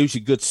gives you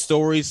good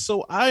stories.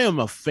 So I am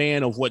a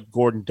fan of what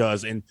Gordon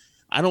does. And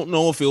I don't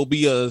know if it'll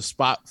be a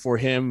spot for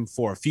him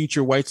for a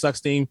future White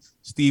Sox team.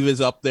 Steve is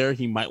up there.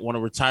 He might want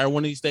to retire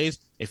one of these days.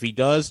 If he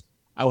does,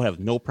 I would have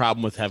no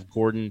problem with have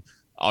Gordon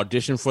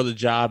audition for the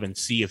job and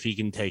see if he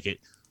can take it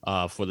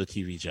for the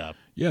TV job.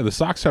 Yeah, the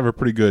Sox have a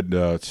pretty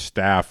good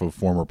staff of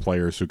former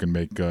players who can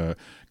make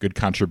good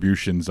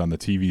contributions on the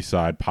TV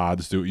side.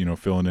 Pods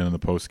filling in the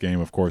post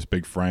game. Of course,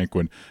 Big Frank,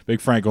 when Big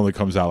Frank only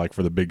comes out like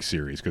for the big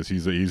series because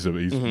he's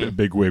a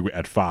big wig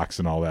at Fox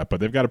and all that.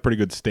 But they've got a pretty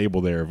good stable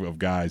there of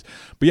guys.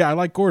 But yeah, I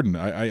like Gordon.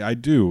 I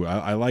do.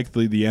 I like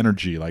the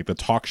energy, like the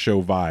talk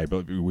show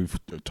vibe. We've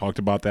talked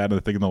about that, I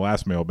think, in the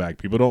last mailbag.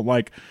 People don't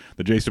like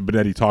the Jason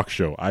Benetti talk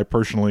show. I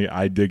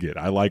dig it.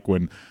 I like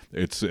when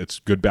it's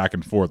good back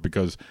and forth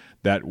because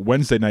that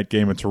Wednesday night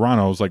game in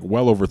Toronto was like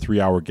well over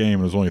 3-hour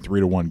game. It was only a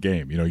 3-1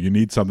 game. You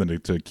need something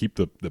to keep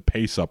the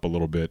pace up a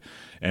little bit.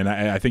 And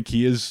I think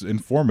he is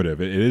informative.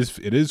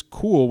 It is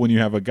cool when you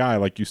have a guy,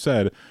 like you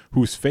said,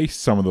 who's faced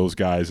some of those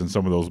guys in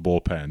some of those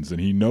bullpens. And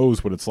he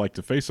knows what it's like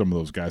to face some of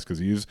those guys because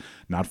he's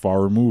not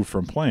far removed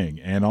from playing.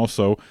 And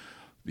also,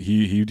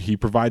 he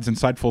provides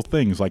insightful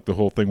things, like the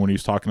whole thing when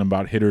he's talking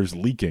about hitters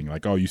leaking,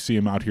 like, oh, you see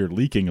him out here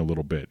leaking a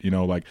little bit,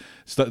 like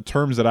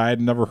terms that I had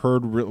never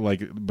heard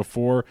like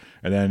before,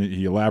 and then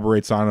he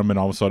elaborates on them, and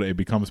all of a sudden it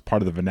becomes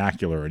part of the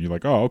vernacular, and you're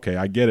like, oh, okay,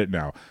 I get it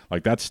now.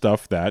 Like that's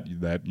stuff that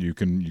you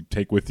can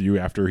take with you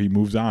after he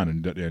moves on,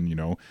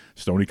 and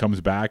Stoney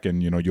comes back,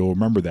 and you'll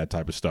remember that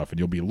type of stuff, and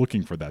you'll be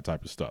looking for that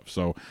type of stuff.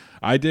 So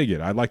I dig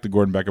it. I like the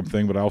Gordon Beckham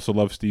thing, but I also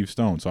love Steve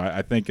Stone. So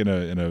I think in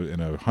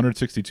a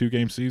 162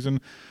 game season,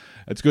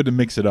 it's good to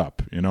mix it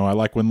up. I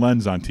like when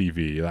Len's on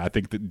TV. I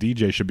think that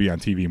DJ should be on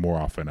TV more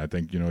often. I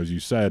think, as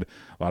you said,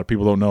 a lot of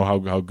people don't know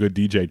how good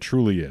DJ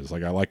truly is.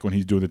 Like, I like when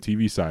he's doing the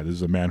TV side. This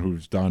is a man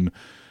who's done,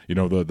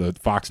 the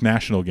Fox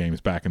National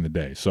games back in the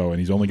day. So, and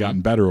he's only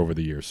gotten better over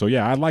the years. So,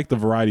 yeah, I like the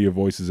variety of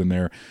voices in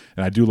there,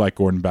 and I do like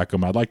Gordon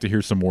Beckham. I'd like to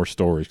hear some more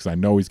stories because I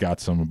know he's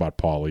got some about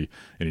Paulie,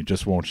 and he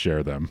just won't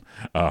share them.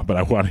 But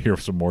I want to hear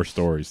some more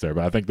stories there.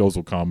 But I think those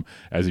will come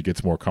as he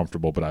gets more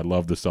comfortable. But I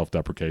love the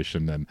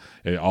self-deprecation,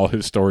 and all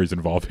his stories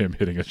involve him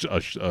hitting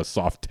a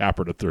soft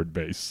tapper to third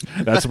base.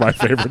 That's my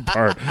favorite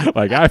part.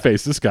 Like, I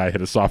faced this guy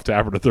hit a soft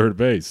tapper to third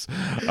base.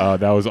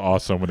 That was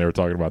awesome when they were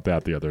talking about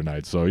that the other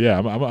night. So, yeah,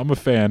 I'm a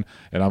fan,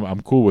 and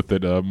I'm cool with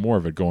it, more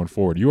of it going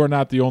forward. You are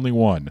not the only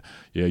one.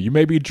 Yeah, you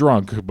may be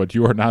drunk, but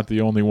you are not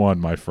the only one,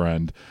 my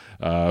friend,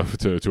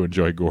 to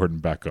enjoy Gordon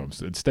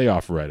Beckham. And stay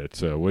off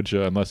Reddit, would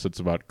you? Unless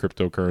it's about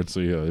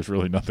cryptocurrency, there's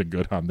really nothing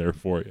good on there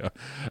for you.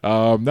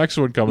 Next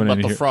one coming in here.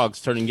 About the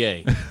frogs turning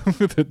gay.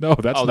 No,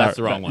 that's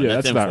the wrong one. Yeah,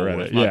 that's not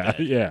Reddit.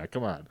 Yeah,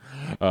 come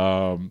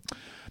on.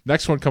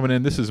 Next one coming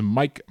in. This is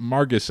Mike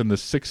Margus in the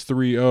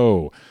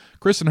 630.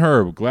 Chris and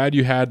Herb, glad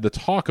you had the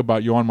talk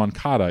about Yoan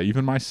Moncada.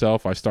 Even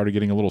myself, I started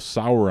getting a little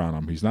sour on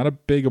him. He's not a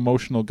big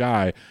emotional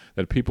guy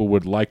that people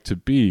would like to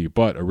be,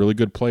 but a really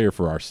good player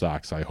for our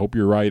Sox. I hope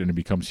you're right, and it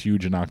becomes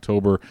huge in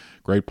October.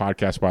 Great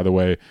podcast, by the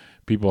way.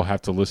 People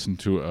have to listen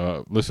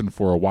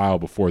for a while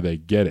before they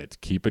get it.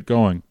 Keep it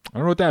going. I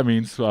don't know what that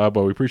means, but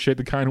we appreciate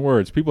the kind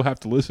words. People have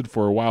to listen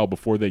for a while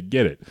before they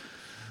get it.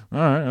 All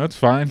right, that's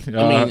fine.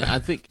 I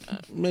think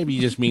maybe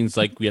it just means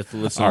like we have to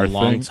listen a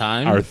long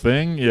time. Our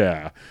thing,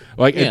 yeah.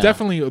 It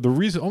definitely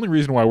only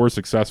reason why we're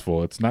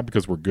successful. It's not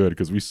because we're good,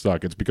 because we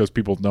suck. It's because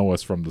people know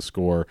us from the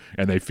score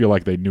and they feel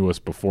like they knew us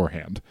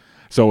beforehand.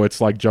 So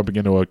it's like jumping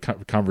into a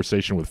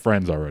conversation with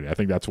friends already. I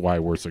think that's why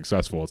we're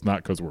successful. It's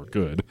not because we're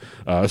good.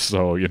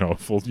 So,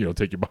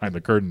 take you behind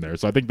the curtain there.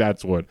 So I think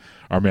that's what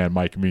our man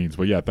Mike means.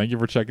 But yeah, thank you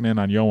for checking in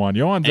on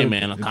Yoan. Hey,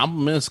 man, a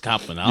compliment's a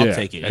compliment. I'll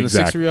take it. And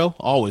exactly. The 6-3-0,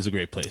 always a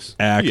great place.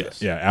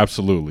 Yes. Yeah,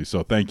 absolutely.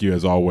 So thank you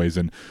as always.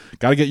 And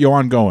got to get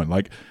Yoan going.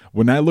 Like,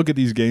 when I look at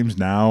these games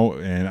now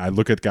and I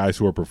look at guys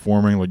who are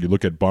performing, like you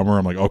look at Bummer,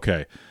 I'm like,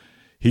 okay,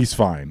 he's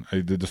fine.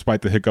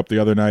 Despite the hiccup the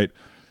other night,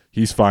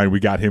 he's fine. We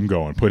got him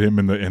going. Put him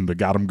in the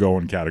got him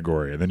going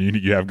category. And then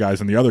you have guys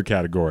in the other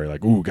category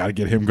like, ooh, got to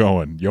get him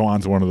going.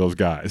 Yoan's one of those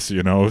guys,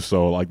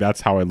 So like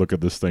that's how I look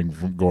at this thing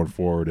from going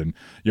forward. And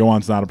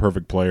Yoan's not a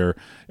perfect player.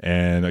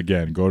 And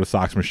again, go to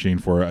Sox Machine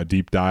for a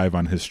deep dive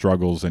on his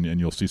struggles, and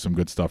you'll see some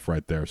good stuff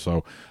right there.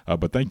 So,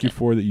 but thank you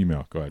for the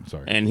email. Go ahead.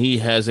 Sorry. And he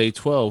has a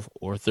 12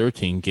 or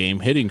 13 game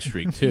hitting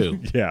streak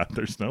too. Yeah,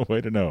 there's no way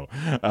to know.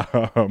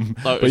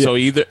 So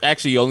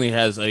he only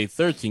has a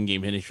 13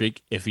 game hitting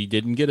streak if he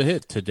didn't get a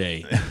hit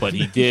today, but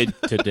he did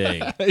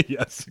today.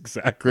 Yes,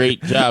 exactly.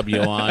 Great job,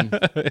 Yoan.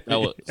 That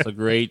was a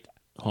great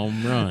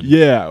home run.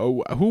 Yeah,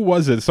 who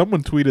was it?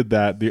 Someone tweeted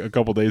that a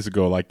couple days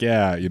ago. Like,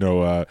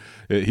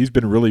 he's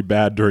been really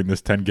bad during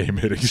this 10-game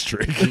hitting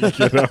streak.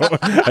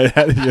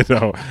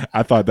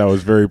 I thought that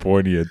was very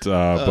poignant.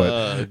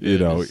 But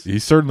he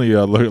certainly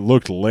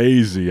looked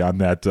lazy on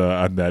that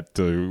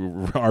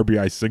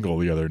RBI single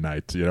the other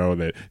night.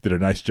 They did a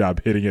nice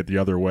job hitting it the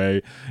other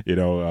way.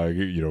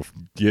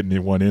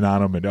 Getting one in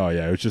on him, and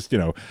it was just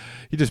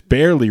he just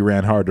barely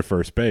ran hard to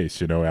first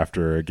base.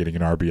 After getting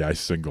an RBI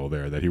single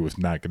there, that he was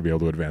not going to be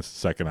able to advance to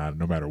second on it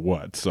no matter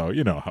what. So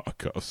you know how it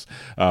goes.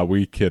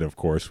 We kid, of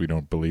course. We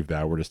don't believe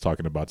that. We're just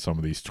talking about some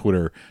of these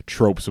Twitter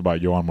tropes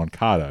about Yoan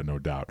Moncada, no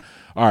doubt.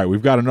 All right,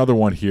 we've got another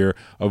one here,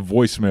 a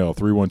voicemail,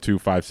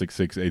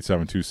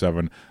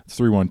 312-566-8727. It's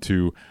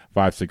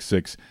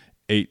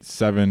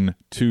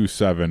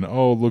 312-566-8727.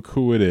 Oh, look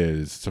who it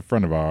is. It's a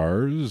friend of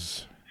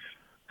ours.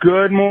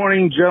 Good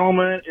morning,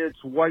 gentlemen.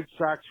 It's White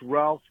Sox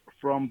Ralph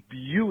from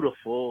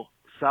beautiful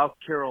South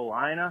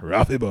Carolina,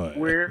 Ralphie boy,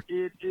 where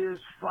it is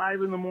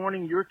 5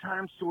 a.m. your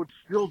time, so it's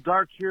still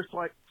dark here.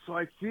 So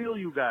I feel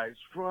you guys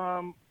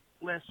from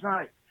last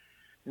night.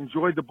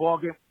 Enjoyed the ball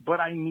game, but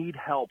I need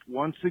help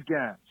once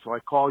again. So I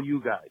call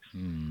you guys.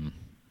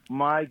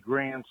 My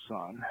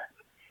grandson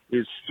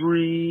is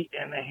 3.5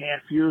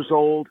 years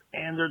old,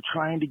 and they're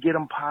trying to get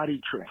him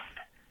potty trained.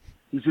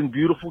 He's in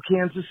beautiful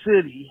Kansas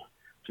City,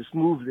 just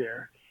moved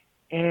there,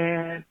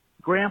 and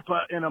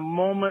Grandpa, in a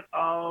moment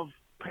of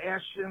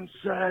passion,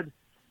 said,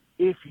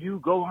 if you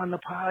go on the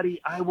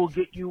potty, I will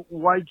get you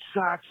White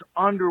Sox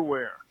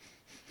underwear.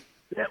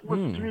 That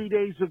was 3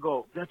 days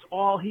ago. That's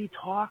all he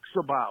talks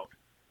about.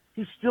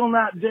 He's still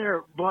not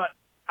there, but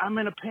I'm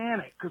in a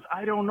panic because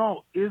I don't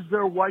know. Is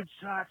there White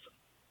Sox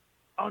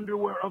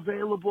underwear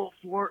available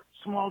for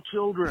small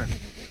children?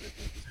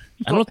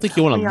 I don't think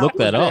you want to look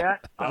that up.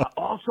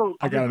 Also,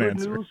 I got an good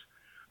answer. News,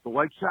 the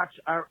White Sox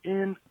are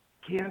in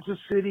Kansas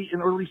City in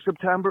early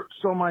September,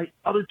 so my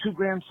other two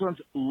grandsons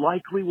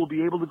likely will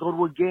be able to go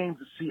to a game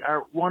to see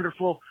our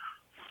wonderful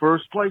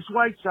first-place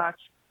White Sox.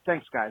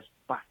 Thanks, guys.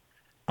 Bye.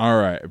 All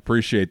right,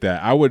 appreciate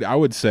that. I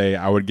would say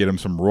I would get him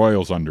some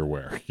Royals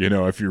underwear.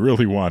 If you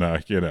really want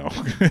to,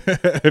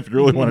 if you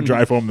really want to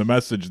drive home the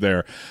message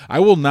there.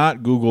 I will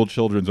not Google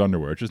children's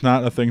underwear. It's just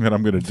not a thing that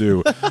I'm going to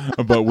do.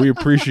 But we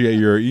appreciate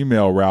your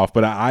email, Ralph.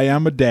 But I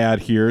am a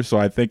dad here, so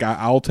I think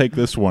I'll take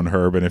this one,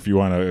 Herb. And if you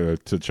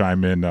want to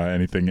chime in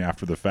anything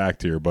after the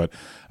fact here, but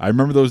I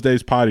remember those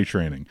days potty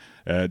training.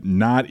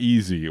 Not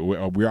easy. I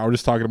was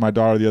just talking to my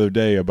daughter the other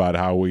day about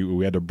how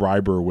we had to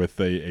bribe her with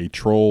a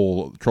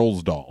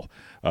Trolls doll.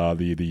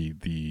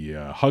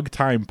 The Hug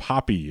Time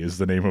Poppy is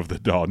the name of the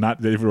doll,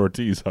 not David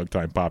Ortiz Hug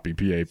Time Poppy,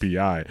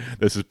 P-A-P-I.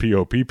 This is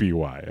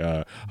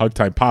P-O-P-P-Y. Hug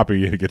Time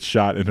Poppy gets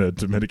shot in a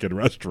Dominican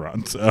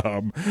restaurant.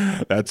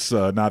 That's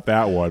not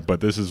that one, but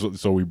this is,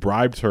 so we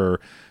bribed her,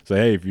 say,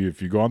 hey,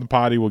 if you go on the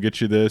potty, we'll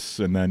get you this,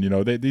 and then,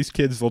 these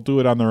kids, they'll do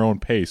it on their own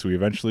pace. We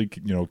eventually,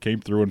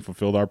 came through and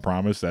fulfilled our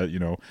promise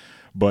that,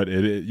 but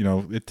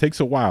it takes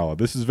a while.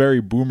 This is a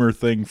very boomer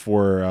thing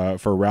for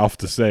Ralph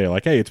to say,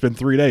 like, hey, it's been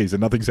 3 days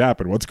and nothing's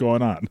happened. What's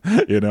going on?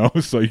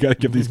 So you got to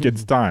give these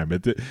kids time.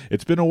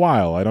 It's been a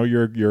while. I know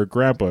you're a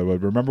grandpa, but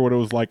remember what it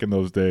was like in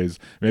those days.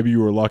 Maybe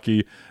you were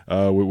lucky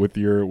with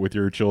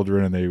your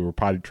children and they were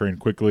potty trained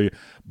quickly.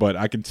 But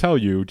I can tell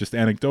you, just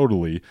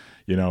anecdotally,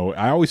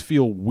 I always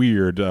feel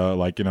weird.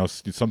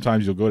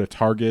 Sometimes you'll go to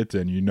Target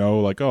and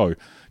like, oh,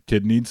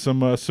 kid needs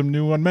some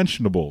new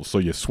unmentionables. So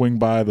you swing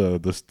by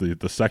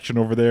the section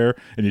over there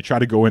and you try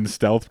to go in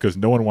stealth because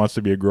no one wants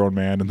to be a grown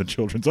man in the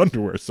children's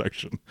underwear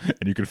section.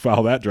 And you can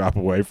file that drop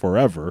away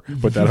forever.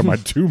 Put that on my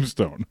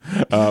tombstone.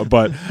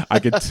 But I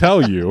can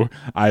tell you,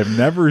 I've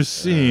never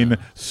seen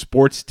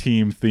sports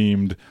team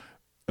themed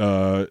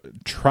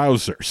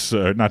trousers,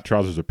 not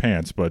trousers or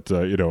pants, but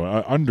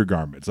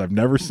undergarments. I've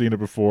never seen it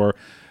before.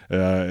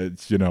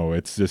 It's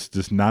it's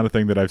just not a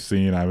thing that I've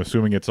seen. I'm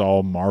assuming it's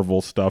all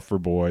Marvel stuff for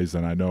boys,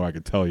 and I know I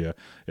could tell you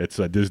it's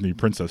Disney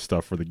princess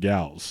stuff for the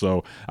gals.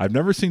 So I've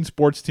never seen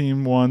sports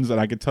team ones, and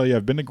I can tell you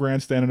I've been to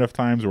Grandstand enough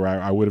times where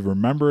I would have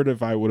remembered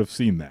if I would have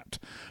seen that.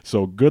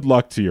 So good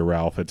luck to you,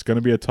 Ralph. It's going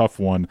to be a tough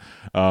one.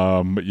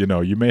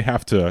 You may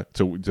have to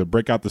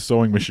break out the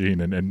sewing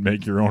machine and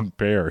make your own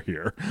pair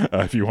here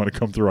if you want to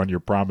come through on your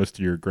promise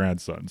to your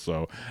grandson.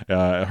 So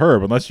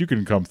Herb, unless you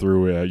can come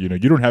through, you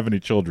don't have any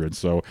children.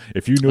 So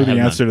if you knew the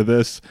answer to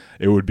this,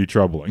 it would be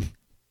troubling.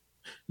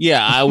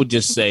 Yeah, I would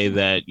just say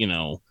that,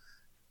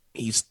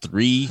 he's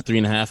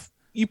 3.5.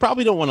 You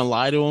probably don't want to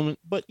lie to him,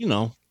 but,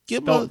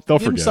 give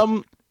him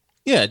some.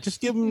 Yeah, just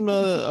give him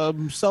a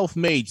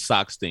self-made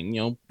Sox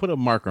thing. Put a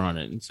marker on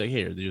it and say,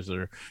 "Here,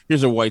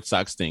 here's a White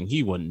Sox thing."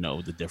 He wouldn't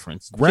know the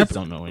difference. Kids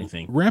don't know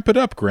anything. Ramp it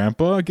up,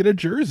 Grandpa. Get a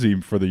jersey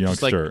for the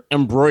youngster. Just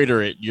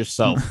embroider it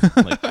yourself.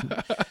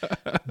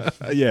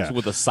 Yeah,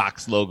 with a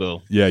Sox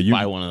logo. Yeah, you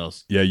buy one of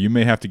those. Yeah, you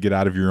may have to get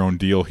out of your own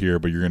deal here,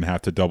 but you're going to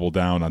have to double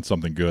down on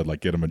something good,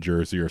 like get him a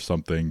jersey or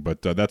something.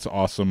 But that's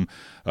awesome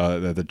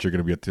that you're going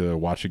to be able to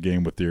watch a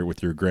game with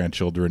your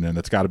grandchildren, and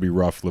it's got to be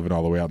rough living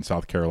all the way out in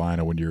South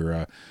Carolina when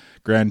you're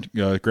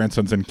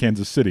grandson's in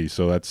Kansas City,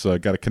 so that's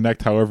got to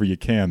connect however you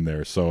can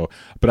there. So,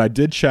 but I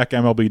did check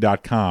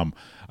MLB.com.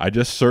 I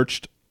just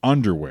searched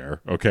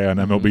underwear, on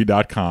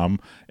MLB.com,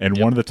 and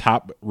one of the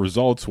top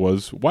results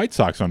was White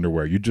Sox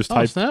underwear. You just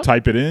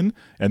type it in,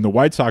 and the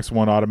White Sox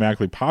one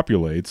automatically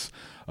populates.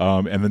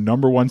 And the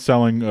number one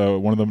selling,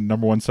 one of the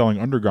number one selling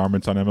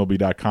undergarments on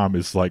MLB.com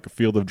is like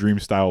Field of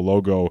Dreams style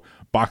logo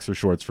boxer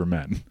shorts for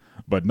men.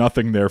 But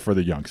nothing there for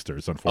the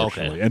youngsters,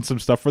 unfortunately. Okay. And some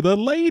stuff for the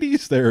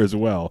ladies there as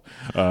well.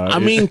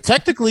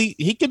 Technically,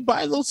 he could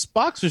buy those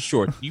boxer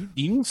shorts. You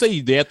didn't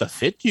say they have to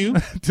fit you.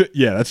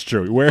 Yeah, that's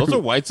true. Those are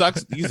White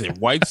Sox. These are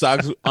White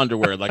Sox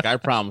underwear, like I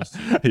promised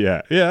you.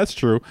 Yeah, that's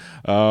true.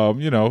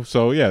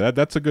 So yeah,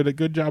 that's a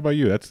good job by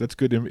you. That's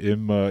good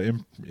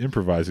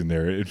improvising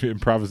there,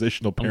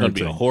 improvisational parenting. I'm gonna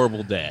be a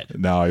horrible dad.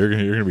 No, you're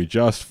gonna be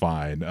just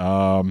fine.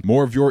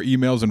 More of your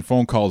emails and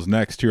phone calls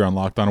next here on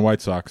Locked On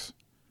White Sox.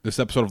 This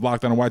episode of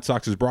Locked On White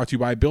Sox is brought to you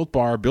by Built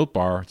Bar. Built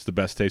Bar, it's the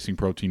best tasting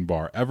protein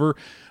bar ever.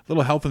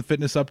 Little health and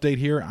fitness update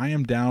here. I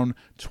am down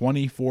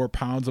 24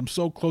 pounds. I'm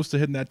so close to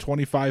hitting that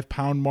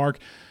 25-pound mark,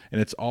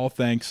 and it's all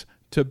thanks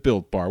to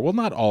Built Bar. Well,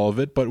 not all of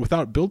it, but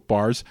without Built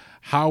Bars,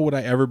 how would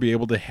I ever be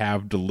able to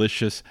have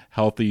delicious,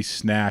 healthy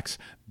snacks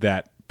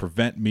that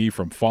prevent me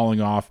from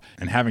falling off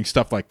and having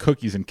stuff like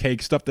cookies and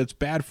cake, stuff that's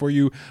bad for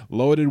you,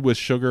 loaded with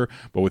sugar?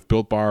 But with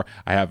Built Bar,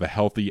 I have a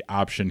healthy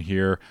option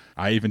here.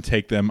 I even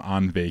take them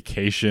on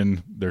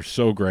vacation. They're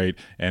so great,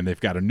 and they've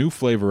got a new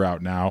flavor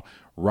out now,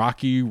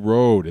 Rocky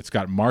Road. It's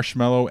got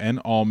marshmallow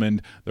and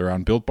almond. They're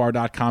on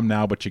BuiltBar.com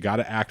now, but you got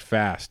to act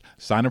fast.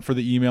 Sign up for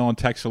the email and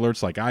text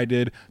alerts like I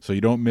did so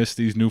you don't miss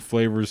these new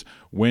flavors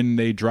when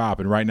they drop.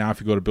 And right now, if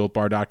you go to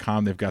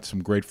BuiltBar.com, they've got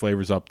some great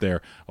flavors up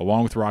there.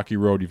 Along with Rocky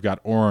Road, you've got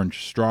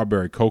orange,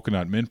 strawberry,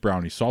 coconut, mint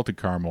brownie, salted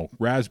caramel,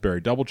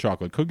 raspberry, double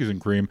chocolate, cookies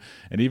and cream,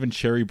 and even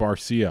cherry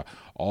barcia.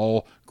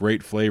 All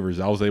great flavors.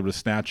 I was able to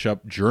snatch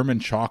up German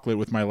chocolate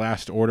with my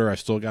last order. I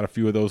still got a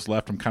few of those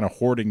left. I'm kind of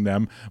hoarding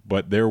them,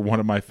 but they're one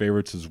of my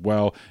favorites as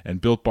well.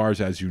 And Built Bars,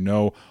 as you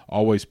know,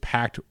 always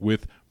packed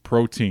with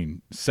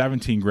protein,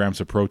 17 grams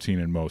of protein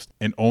in most,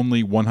 and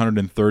only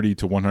 130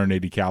 to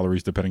 180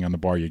 calories depending on the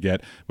bar you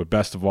get. But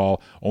best of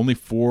all, only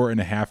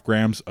 4.5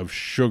 grams of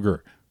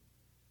sugar.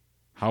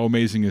 How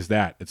amazing is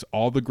that? It's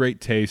all the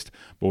great taste,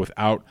 but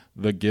without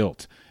the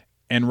guilt.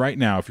 And right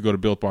now, if you go to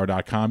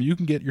BuiltBar.com, you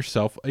can get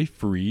yourself a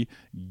free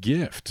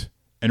gift.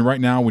 And right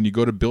now, when you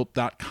go to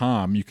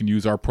Built.com, you can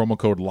use our promo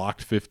code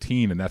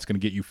LOCKED15, and that's going to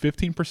get you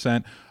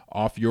 15%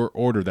 off your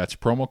order. That's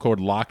promo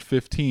code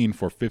LOCKED15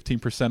 for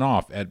 15%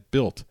 off at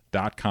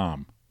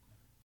Built.com.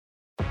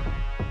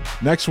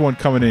 Next one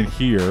coming in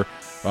here,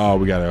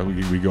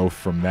 we go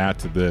from that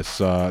to this.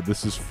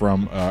 This is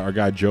from our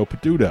guy Joe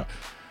Paduda.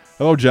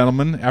 Hello,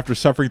 gentlemen. After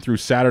suffering through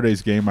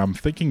Saturday's game, I'm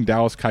thinking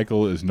Dallas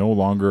Keuchel is no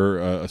longer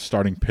a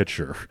starting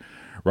pitcher.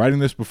 Writing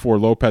this before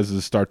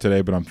Lopez's start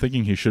today, but I'm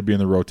thinking he should be in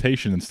the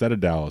rotation instead of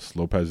Dallas.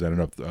 Lopez ended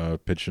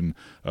up pitching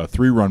a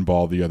 3-run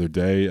ball the other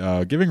day.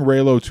 Giving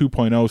Raylo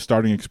 2.0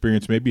 starting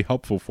experience may be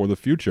helpful for the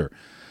future.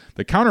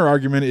 The counter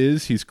argument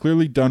is he's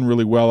clearly done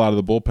really well out of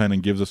the bullpen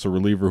and gives us a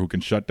reliever who can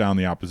shut down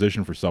the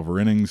opposition for several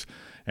innings,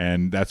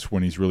 and that's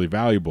when he's really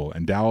valuable.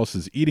 And Dallas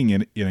is eating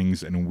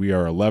innings, and we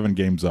are 11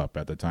 games up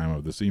at the time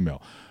of this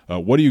email.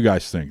 What do you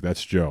guys think?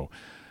 That's Joe.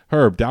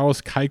 Herb,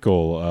 Dallas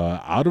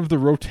Keuchel out of the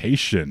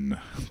rotation.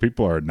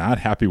 People are not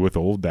happy with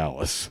old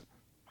Dallas.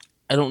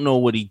 I don't know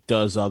what he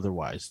does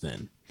otherwise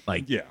then.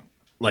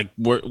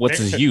 What's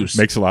his use?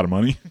 Makes a lot of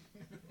money.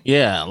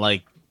 Yeah,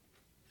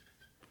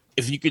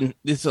 if you can,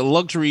 it's a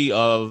luxury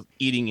of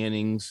eating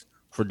innings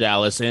for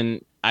Dallas.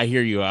 And I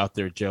hear you out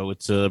there, Joe.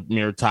 It's a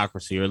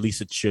meritocracy, or at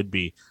least it should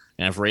be.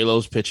 And if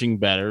Raylo's pitching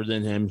better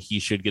than him, he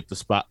should get the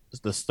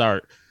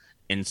start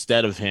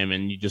instead of him.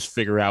 And you just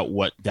figure out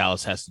what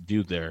Dallas has to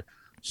do there.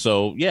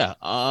 So yeah,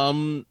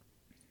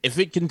 if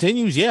it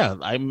continues,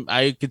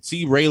 I could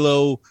see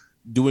Raylo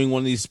doing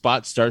one of these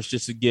spot starts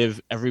just to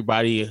give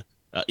everybody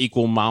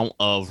equal amount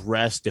of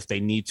rest if they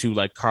need to,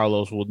 like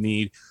Carlos will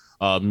need,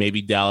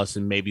 maybe Dallas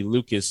and maybe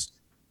Lucas.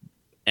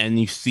 And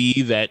you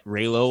see that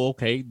Raylo,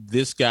 okay,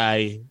 this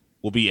guy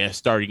will be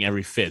starting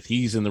every fifth.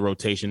 He's in the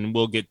rotation, and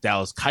we'll get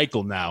Dallas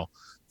Keuchel now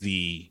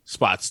the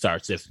spot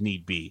starts if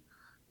need be.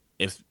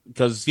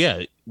 Because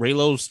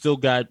Raylo's still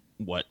got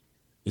what?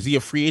 Is he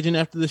a free agent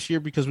after this year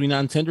because we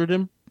non-tendered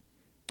him?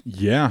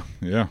 Yeah.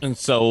 And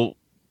so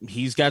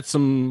he's got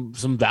some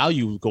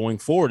value going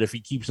forward if he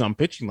keeps on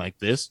pitching like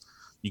this.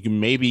 You can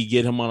maybe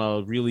get him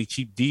on a really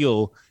cheap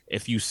deal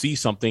if you see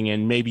something,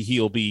 and maybe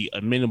he'll be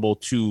amenable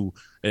to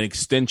an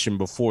extension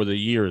before the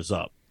year is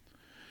up.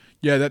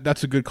 Yeah,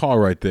 that's a good call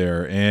right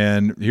there.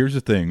 And here's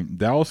the thing.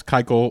 Dallas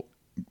Keuchel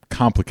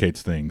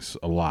complicates things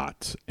a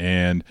lot.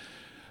 And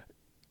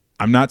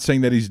I'm not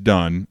saying that he's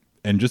done.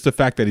 And just the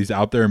fact that he's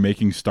out there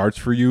making starts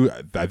for you,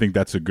 I think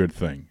that's a good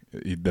thing.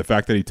 The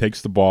fact that he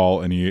takes the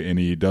ball and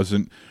he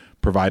doesn't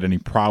provide any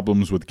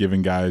problems with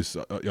giving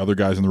other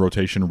guys in the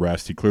rotation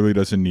rest. He clearly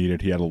doesn't need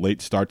it. He had a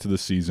late start to the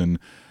season.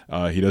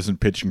 He doesn't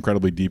pitch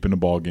incredibly deep in the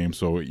ball game.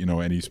 So,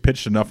 and he's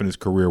pitched enough in his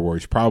career where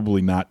he's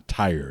probably not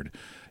tired.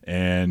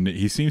 And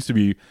he seems to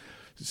be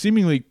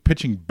seemingly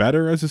pitching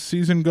better as the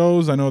season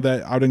goes. I know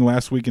that outing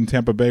last week in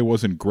Tampa Bay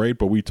wasn't great,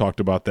 but we talked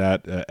about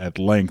that at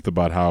length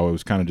about how it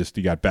was kind of just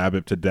he got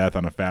BABIP to death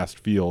on a fast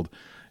field,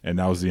 and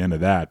that was the end of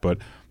that. But,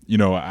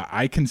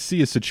 I can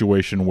see a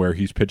situation where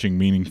he's pitching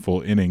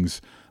meaningful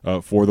innings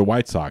for the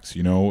White Sox.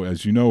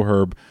 As you know,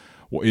 Herb,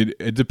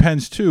 it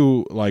depends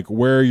too, like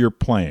where you're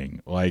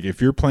playing. Like if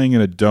you're playing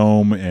in a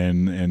dome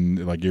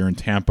and like you're in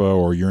Tampa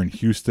or you're in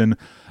Houston,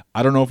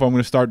 I don't know if I'm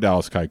going to start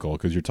Dallas Keuchel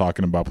because you're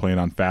talking about playing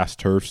on fast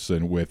turfs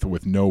and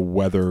with no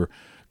weather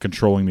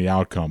controlling the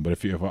outcome. But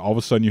if all of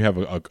a sudden you have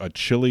a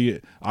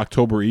chilly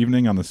October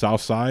evening on the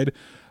south side,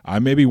 I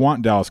maybe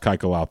want Dallas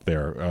Keuchel out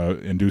there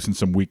inducing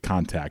some weak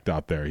contact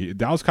out there.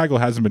 Dallas Keuchel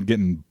hasn't been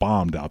getting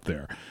bombed out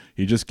there.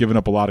 He's just given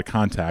up a lot of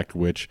contact,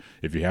 which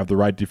if you have the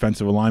right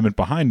defensive alignment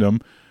behind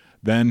him,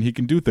 then he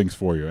can do things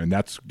for you. And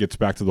that gets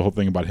back to the whole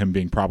thing about him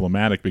being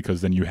problematic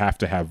because then you have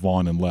to have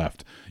Vaughn in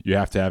left. You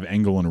have to have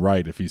Engel in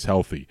right if he's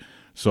healthy.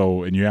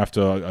 So, and you have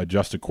to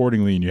adjust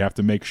accordingly, and you have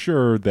to make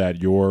sure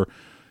that your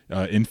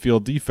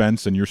infield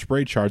defense and your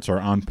spray charts are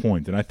on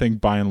point. And I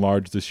think by and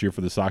large this year for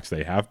the Sox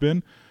they have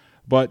been.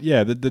 But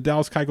yeah, the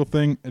Dallas Keuchel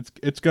thing,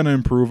 it's going to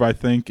improve, I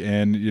think,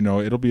 and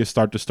it'll be a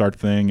start-to-start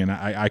thing. And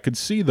I could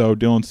see though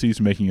Dylan Cease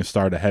making a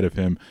start ahead of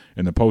him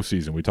in the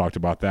postseason. We talked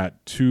about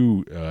that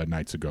 2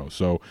 nights ago.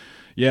 So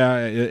yeah,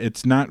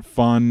 it's not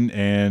fun,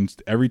 and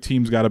every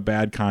team's got a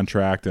bad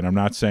contract. And I'm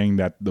not saying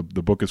that the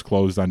book is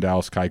closed on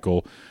Dallas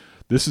Keuchel.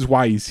 This is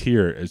why he's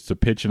here, is to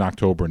pitch in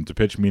October and to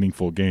pitch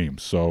meaningful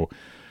games. So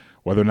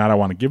whether or not I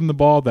want to give him the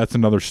ball, that's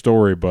another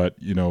story.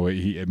 But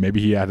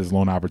maybe he had his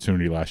lone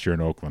opportunity last year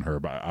in Oakland,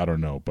 Herb. I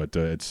don't know, but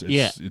it's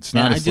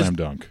not a slam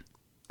dunk.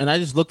 And I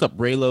just looked up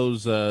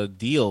Raylo's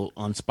deal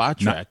on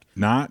SpotTrack.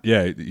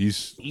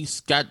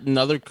 He's got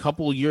another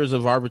couple years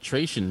of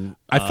arbitration.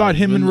 I thought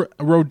him and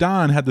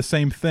Rodon had the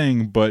same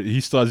thing, but he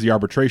still has the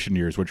arbitration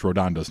years, which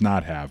Rodon does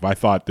not have. I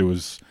thought there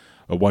was.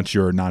 Once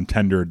you're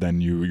non-tendered,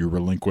 then you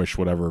relinquish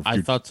whatever. I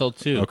thought so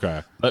too.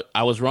 Okay, but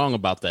I was wrong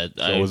about that.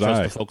 So I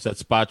trust the folks at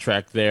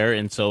SpotTrack there,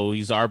 and so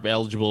he's ARB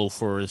eligible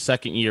for his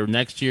second year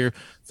next year,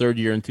 third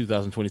year in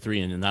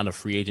 2023, and not a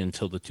free agent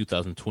until the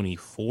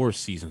 2024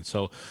 season.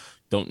 So,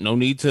 no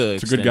need to.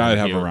 It's a good guy to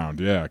have around.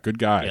 Yeah, good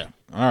guy. Yeah.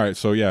 All right,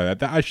 so yeah,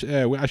 I should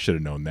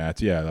have known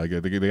that. Yeah, like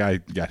the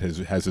guy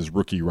has his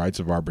rookie rights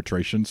of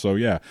arbitration. So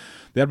yeah,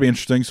 that'd be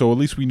interesting. So at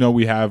least we know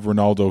we have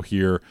Ronaldo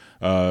here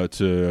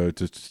to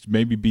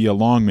maybe be a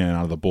long man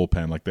out of the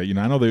bullpen like that.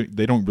 I know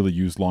they don't really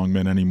use long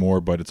men anymore,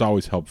 but it's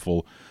always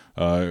helpful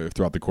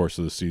throughout the course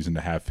of the season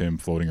to have him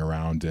floating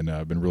around, and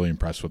I've been really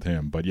impressed with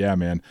him. But yeah,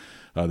 man,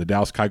 the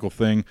Dallas Keuchel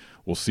thing,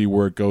 we'll see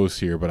where it goes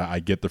here, but I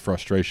get the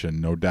frustration,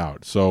 no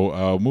doubt.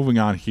 So moving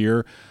on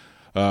here,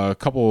 a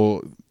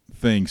couple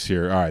things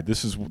here. All right,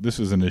 this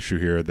is an issue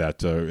here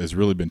that has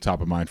really been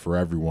top of mind for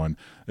everyone.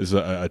 Is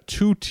a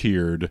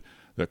 2-tiered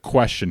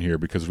question here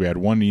because we had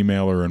one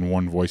emailer and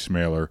one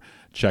voicemailer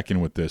check in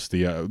with this.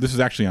 This is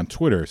actually on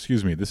Twitter.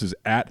 Excuse me. This is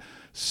at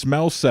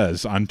Smell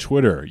Says on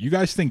Twitter. You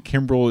guys think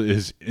Kimbrel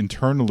is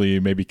internally,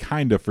 maybe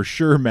kind of for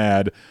sure,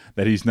 mad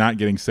that he's not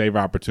getting save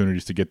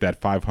opportunities to get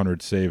that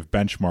 500 save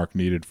benchmark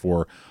needed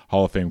for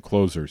Hall of Fame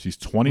closers? He's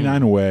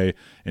 29 away,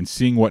 and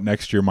seeing what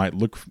next year might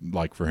look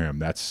like for him.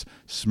 That's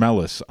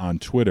Smellus on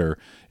Twitter.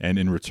 And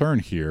in return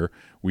here,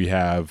 we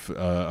have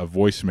a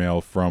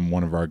voicemail from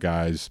one of our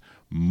guys,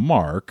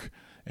 Mark.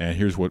 And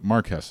here's what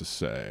Mark has to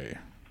say.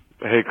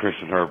 Hey, Chris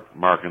and Herb,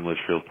 Mark in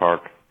Litchfield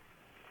Park.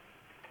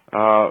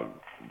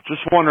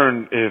 Just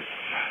wondering if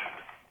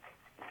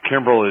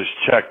Kimbrel is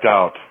checked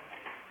out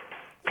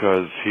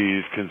because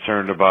he's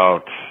concerned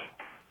about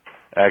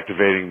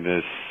activating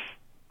this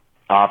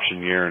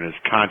option year in his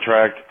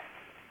contract,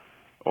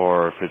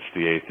 or if it's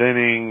the 8th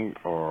inning,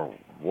 or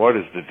what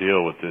is the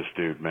deal with this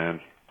dude, man?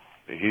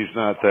 He's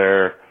not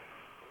there.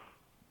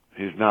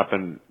 He's not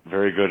been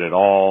very good at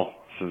all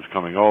since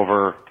coming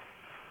over.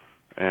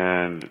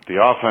 And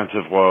the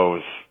offensive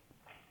woes,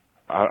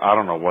 I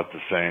don't know what to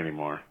say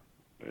anymore.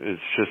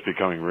 It's just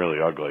becoming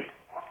really ugly.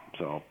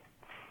 So,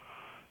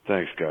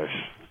 thanks, guys.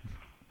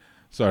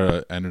 Sorry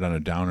to end it on a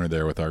downer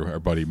there with our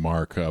buddy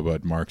Mark,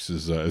 but Mark's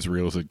is as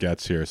real as it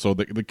gets here. So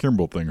the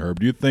Kimbrel thing,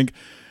 Herb, do you think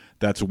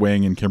that's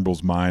weighing in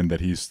Kimbrel's mind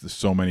that he's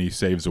so many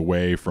saves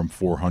away from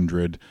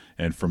 400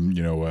 and from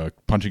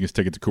punching his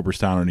ticket to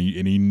Cooperstown, and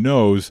he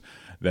knows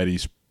that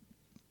he's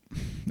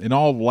in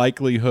all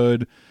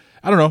likelihood,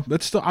 I don't know,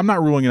 that's still, I'm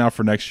not ruling it out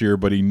for next year,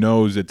 but he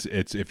knows it's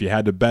if you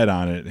had to bet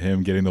on it,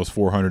 him getting those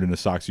 400 in a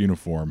Sox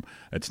uniform,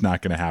 it's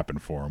not going to happen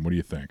for him. What do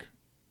you think?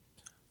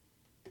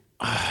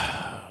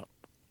 I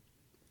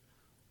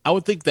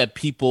would think that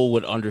people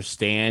would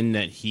understand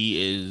that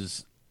he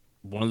is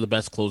one of the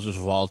best closers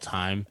of all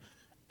time,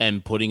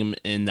 and putting him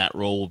in that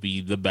role will be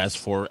the best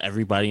for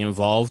everybody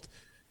involved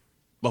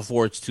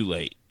before it's too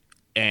late.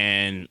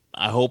 And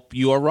I hope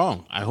you are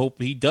wrong. I hope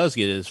he does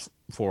get his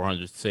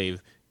 400th save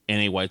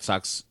in a White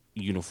Sox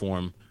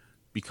uniform,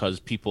 because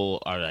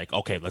people are like,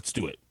 okay, let's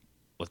do it.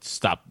 Let's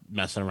stop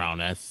messing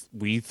around. As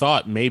we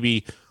thought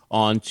maybe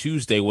on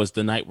Tuesday was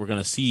the night we're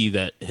going to see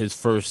that his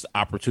first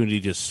opportunity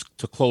just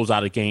to close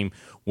out a game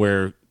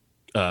where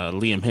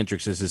Liam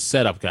Hendriks is his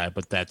setup guy,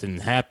 but that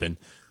didn't happen.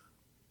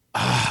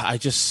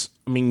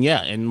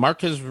 And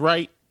Mark is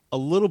right a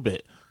little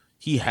bit.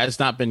 He has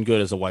not been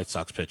good as a White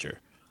Sox pitcher.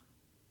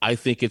 I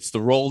think it's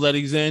the role that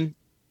he's in,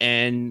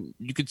 and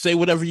you could say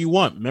whatever you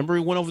want. Remember,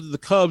 he went over to the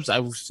Cubs. I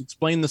was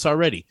explaining this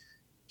already.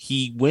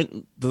 He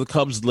went to the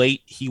Cubs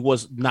late. He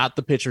was not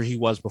the pitcher he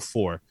was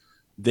before.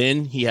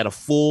 Then he had a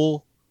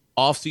full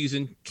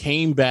offseason,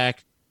 came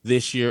back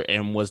this year,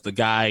 and was the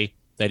guy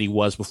that he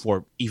was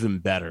before, even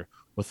better,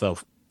 with a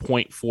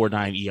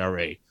 .49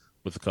 ERA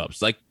with the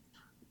Cubs. Like,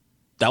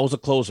 that was a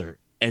closer,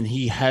 and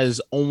he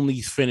has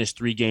only finished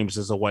 3 games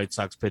as a White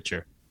Sox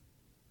pitcher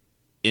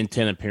in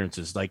 10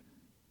 appearances. Like,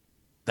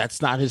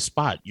 that's not his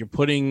spot. You're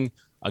putting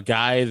a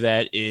guy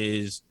that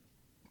is,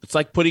 it's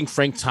like putting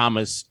Frank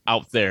Thomas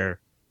out there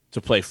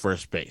to play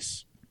first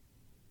base.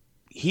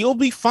 He'll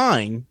be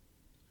fine,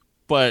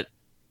 but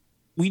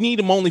we need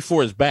him only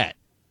for his bat.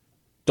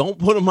 Don't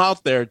put him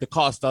out there to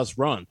cost us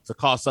runs, to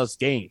cost us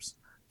games.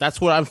 That's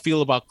what I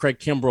feel about Craig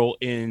Kimbrel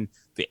in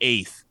the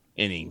 8th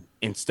inning,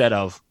 instead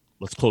of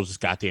let's close this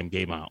goddamn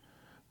game out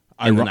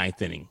in the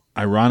 9th inning.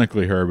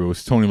 Ironically, Herb, it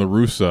was Tony La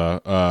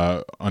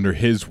Russa under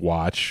his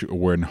watch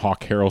when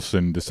Hawk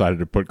Harrelson decided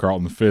to put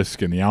Carlton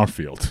Fisk in the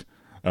outfield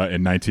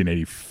in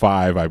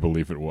 1985, I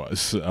believe it was.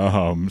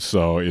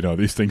 So,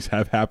 these things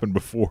have happened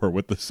before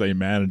with the same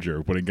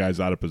manager, putting guys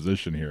out of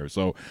position here.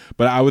 So,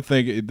 but I would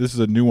think this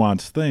is a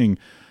nuanced thing.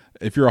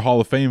 If you're a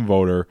Hall of Fame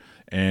voter,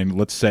 and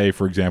let's say,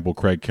 for example,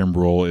 Craig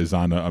Kimbrel is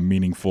on a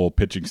meaningful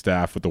pitching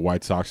staff with the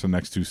White Sox the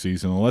next 2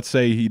 seasons, and let's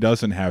say he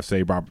doesn't have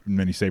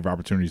many save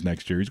opportunities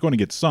next year. He's going to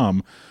get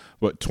some,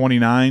 but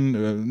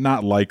 29,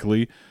 not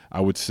likely,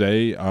 I would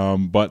say.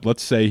 But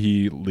let's say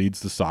he leads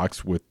the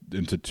Sox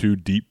into 2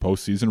 deep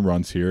postseason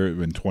runs here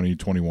in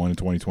 2021 and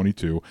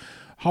 2022.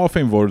 Hall of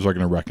Fame voters are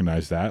going to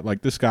recognize that.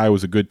 Like, this guy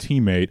was a good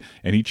teammate,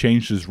 and he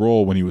changed his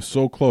role when he was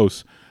so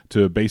close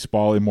to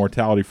baseball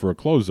immortality for a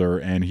closer,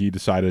 and he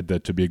decided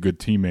that to be a good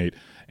teammate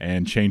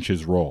and change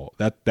his role.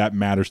 That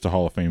matters to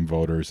Hall of Fame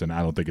voters, and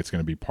I don't think it's going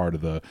to be part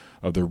of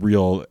the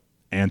real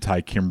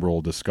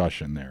anti-Kimbrel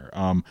discussion there.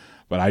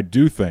 But I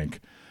do think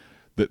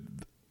that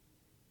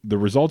the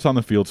results on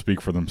the field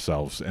speak for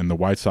themselves, and the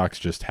White Sox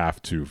just have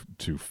to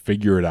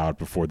figure it out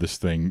before this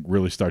thing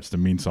really starts to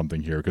mean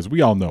something here, because we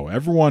all know,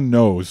 everyone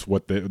knows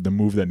what the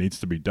move that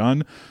needs to be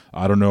done.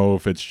 I don't know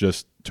if it's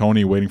just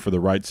Tony waiting for the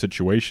right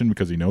situation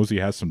because he knows he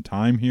has some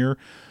time here.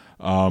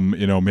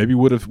 Maybe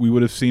we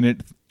would have seen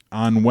it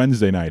on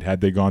Wednesday night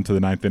had they gone to the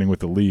 9th inning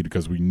with the lead,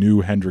 because we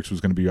knew Hendricks was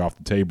going to be off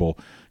the table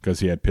because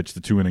he had pitched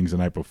the 2 innings the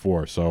night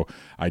before. So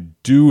I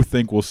do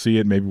think we'll see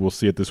it. Maybe we'll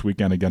see it this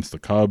weekend against the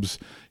Cubs.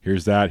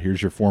 Here's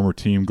your former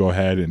team. Go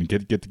ahead and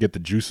get the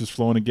juices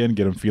flowing again,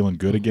 get him feeling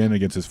good again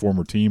against his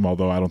former team,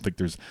 although I don't think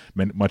there's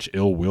much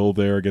ill will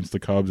there against the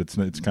Cubs. It's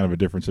kind of a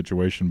different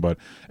situation, but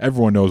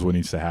everyone knows what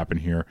needs to happen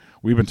here.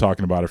 We've been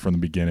talking about it from the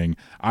beginning.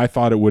 I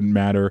thought it wouldn't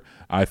matter.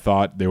 I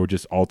thought they would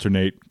just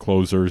alternate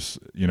closers,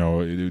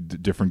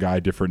 different guy,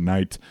 different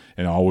night,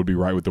 and all would be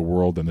right with the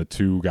world, and the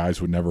 2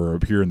 guys would never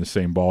appear in the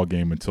same ball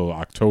game until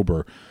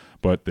October.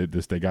 But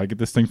they got to get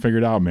this thing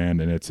figured out, man,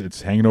 and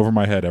it's hanging over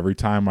my head every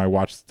time I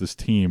watch this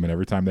team, and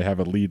every time they have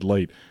a lead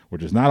late,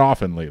 which is not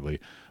often lately,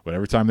 but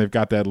every time they've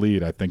got that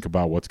lead, I think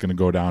about what's going to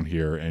go down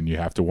here, and you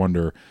have to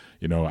wonder,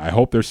 I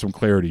hope there's some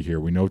clarity here.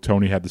 We know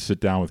Tony had to sit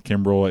down with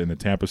Kimbrel in the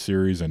Tampa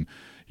series, and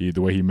the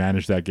way he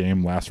managed that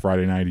game last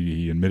Friday night,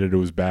 he admitted it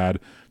was bad.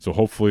 So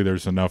hopefully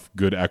there's enough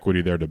good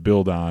equity there to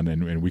build on,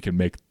 and we can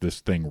make this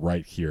thing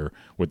right here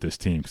with this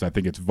team, because I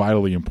think it's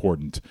vitally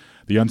important.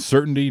 The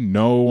uncertainty,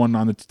 no one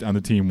on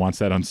the team wants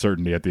that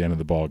uncertainty at the end of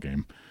the ball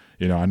game.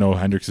 I know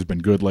Hendricks has been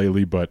good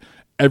lately, but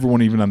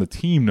everyone even on the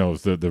team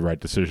knows the right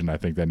decision I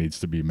think that needs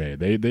to be made.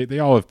 They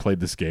all have played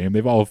this game.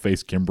 They've all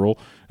faced Kimbrel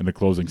in the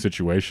closing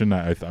situation,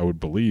 I would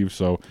believe.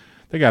 So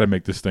they got to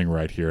make this thing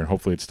right here, and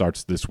hopefully it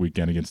starts this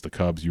weekend against the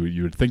Cubs.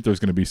 You would think there's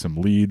going to be some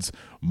leads,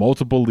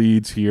 multiple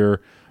leads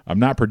here. I'm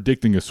not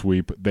predicting a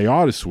sweep. They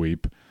ought to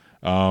sweep.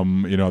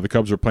 The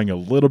Cubs are playing a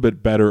little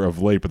bit better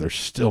of late, but they're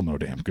still no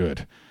damn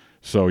good.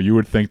 So you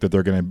would think that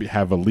they're going to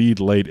have a lead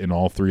late in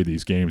all three of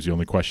these games. The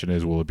only question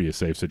is, will it be a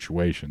safe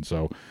situation?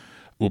 So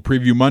we'll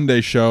preview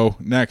Monday's show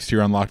next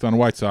here on Locked On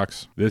White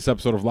Sox. This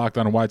episode of Locked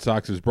On White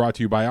Sox is brought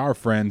to you by our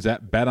friends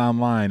at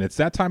BetOnline. It's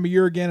that time of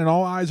year again, and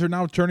all eyes are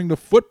now turning to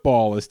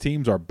football as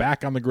teams are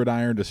back on the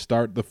gridiron to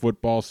start the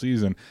football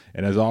season.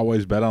 And as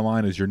always,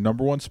 BetOnline is your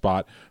number one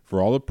spot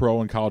for all the pro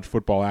and college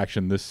football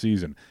action this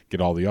season. Get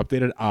all the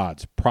updated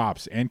odds,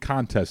 props, and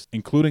contests,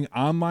 including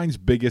online's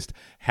biggest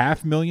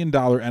 $500,000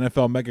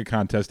 NFL mega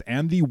contest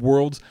and the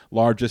world's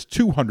largest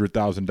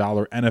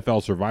 $200,000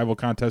 NFL survival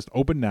contest,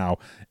 open now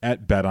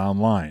at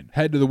BetOnline.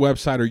 Head to the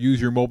website or use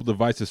your mobile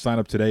device to sign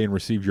up today and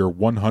receive your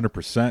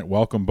 100%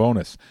 welcome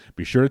bonus.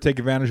 Be sure to take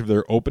advantage of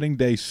their opening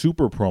day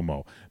super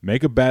promo.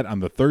 Make a bet on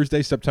the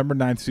Thursday, September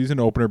 9th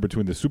season opener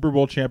between the Super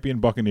Bowl champion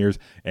Buccaneers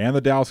and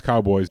the Dallas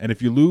Cowboys, and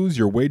if you lose,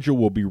 your wager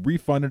will be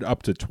refunded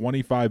up to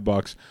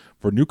 $25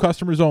 for new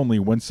customers only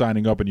when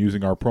signing up and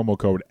using our promo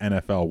code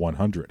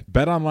NFL100.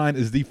 BetOnline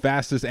is the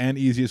fastest and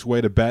easiest way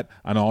to bet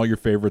on all your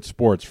favorite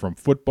sports, from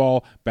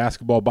football,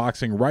 basketball,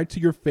 boxing, right to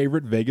your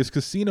favorite Vegas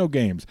casino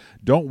games.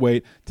 Don't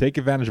wait. Take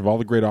advantage of all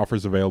the great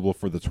offers available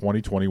for the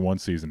 2021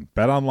 season.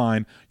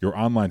 BetOnline, your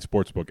online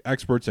sportsbook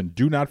experts, and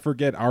do not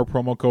forget our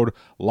promo code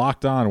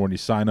LOCKEDON when you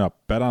sign up.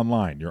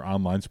 BetOnline, your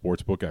online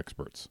sportsbook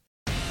experts.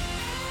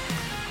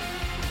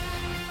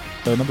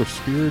 Another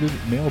spirited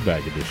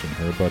mailbag edition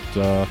here,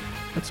 but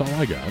that's all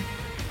I got.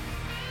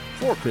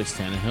 For Chris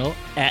Tannehill,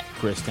 at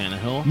Chris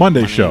Tannehill.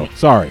 Monday show.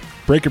 Sorry.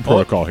 Breaking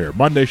protocol here.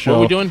 Monday show. What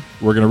are we doing?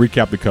 We're going to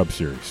recap the Cubs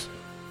series.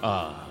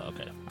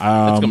 Okay.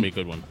 That's going to be a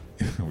good one.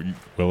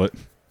 Will it?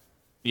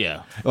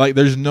 Yeah. Like,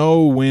 there's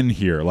no win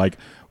here. Like,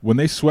 when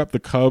they swept the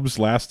Cubs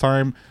last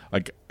time,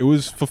 like, it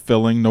was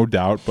fulfilling, no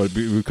doubt, but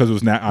because it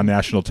was on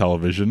national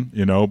television,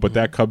 but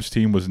that Cubs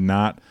team was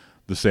not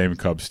the same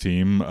Cubs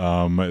team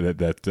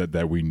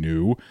that we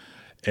knew.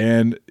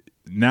 And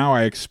now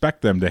I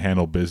expect them to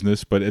handle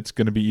business, but it's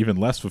going to be even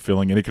less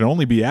fulfilling, and it can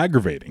only be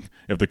aggravating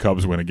if the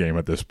Cubs win a game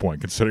at this point,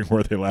 considering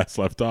where they last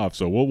left off.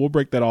 So we'll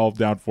break that all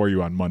down for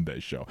you on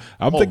Monday's show.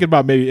 I'm thinking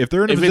about maybe if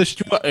they're in a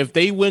position. If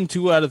they win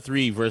 2 out of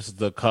 3 versus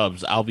the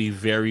Cubs, I'll be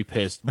very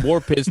pissed.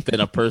 More pissed than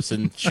a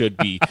person should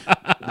be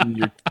when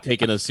you're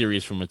taking a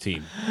series from a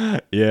team.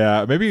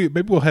 Yeah, maybe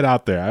we'll head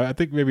out there. I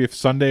think maybe if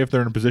Sunday, if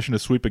they're in a position to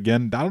sweep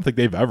again, I don't think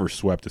they've ever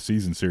swept a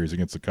season series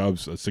against the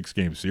Cubs, a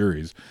 6-game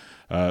series.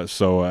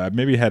 So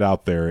maybe head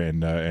out there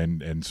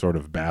and sort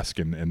of bask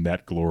in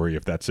that glory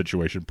if that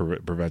situation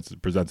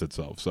presents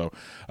itself. So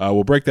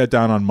we'll break that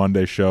down on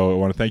Monday's show. I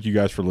want to thank you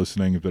guys for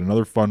listening. It's been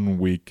another fun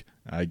week,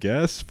 I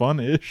guess,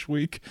 fun-ish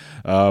week.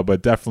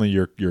 But definitely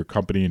your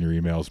company and your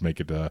emails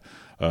make it a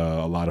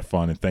lot of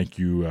fun. And thank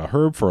you,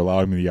 Herb, for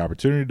allowing me the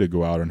opportunity to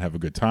go out and have a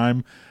good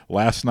time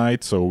last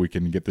night so we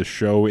can get this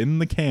show in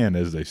the can,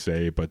 as they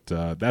say. But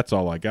that's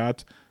all I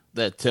got.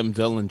 That Tim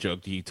Dillon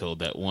joke you told,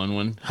 that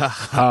one.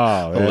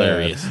 Oh,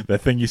 hilarious. Yeah. That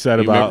thing you said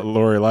about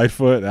Lori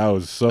Lightfoot, that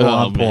was so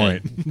on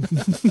point.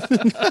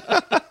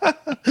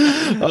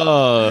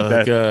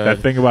 God. That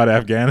thing about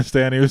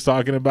Afghanistan he was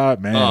talking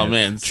about, man. Oh,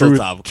 man, truth, so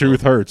topical.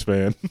 Truth hurts,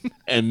 man.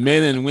 And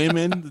men and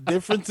women, the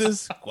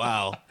differences,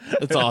 wow.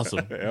 That's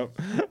awesome. Yep.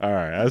 All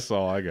right, that's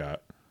all I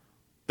got.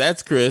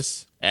 That's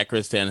Chris, at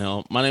Chris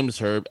Tannehill. My name is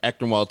Herb,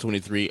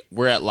 Actonwall23.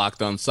 We're at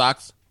Locked On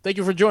Sox. Thank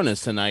you for joining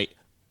us tonight.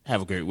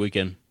 Have a great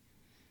weekend.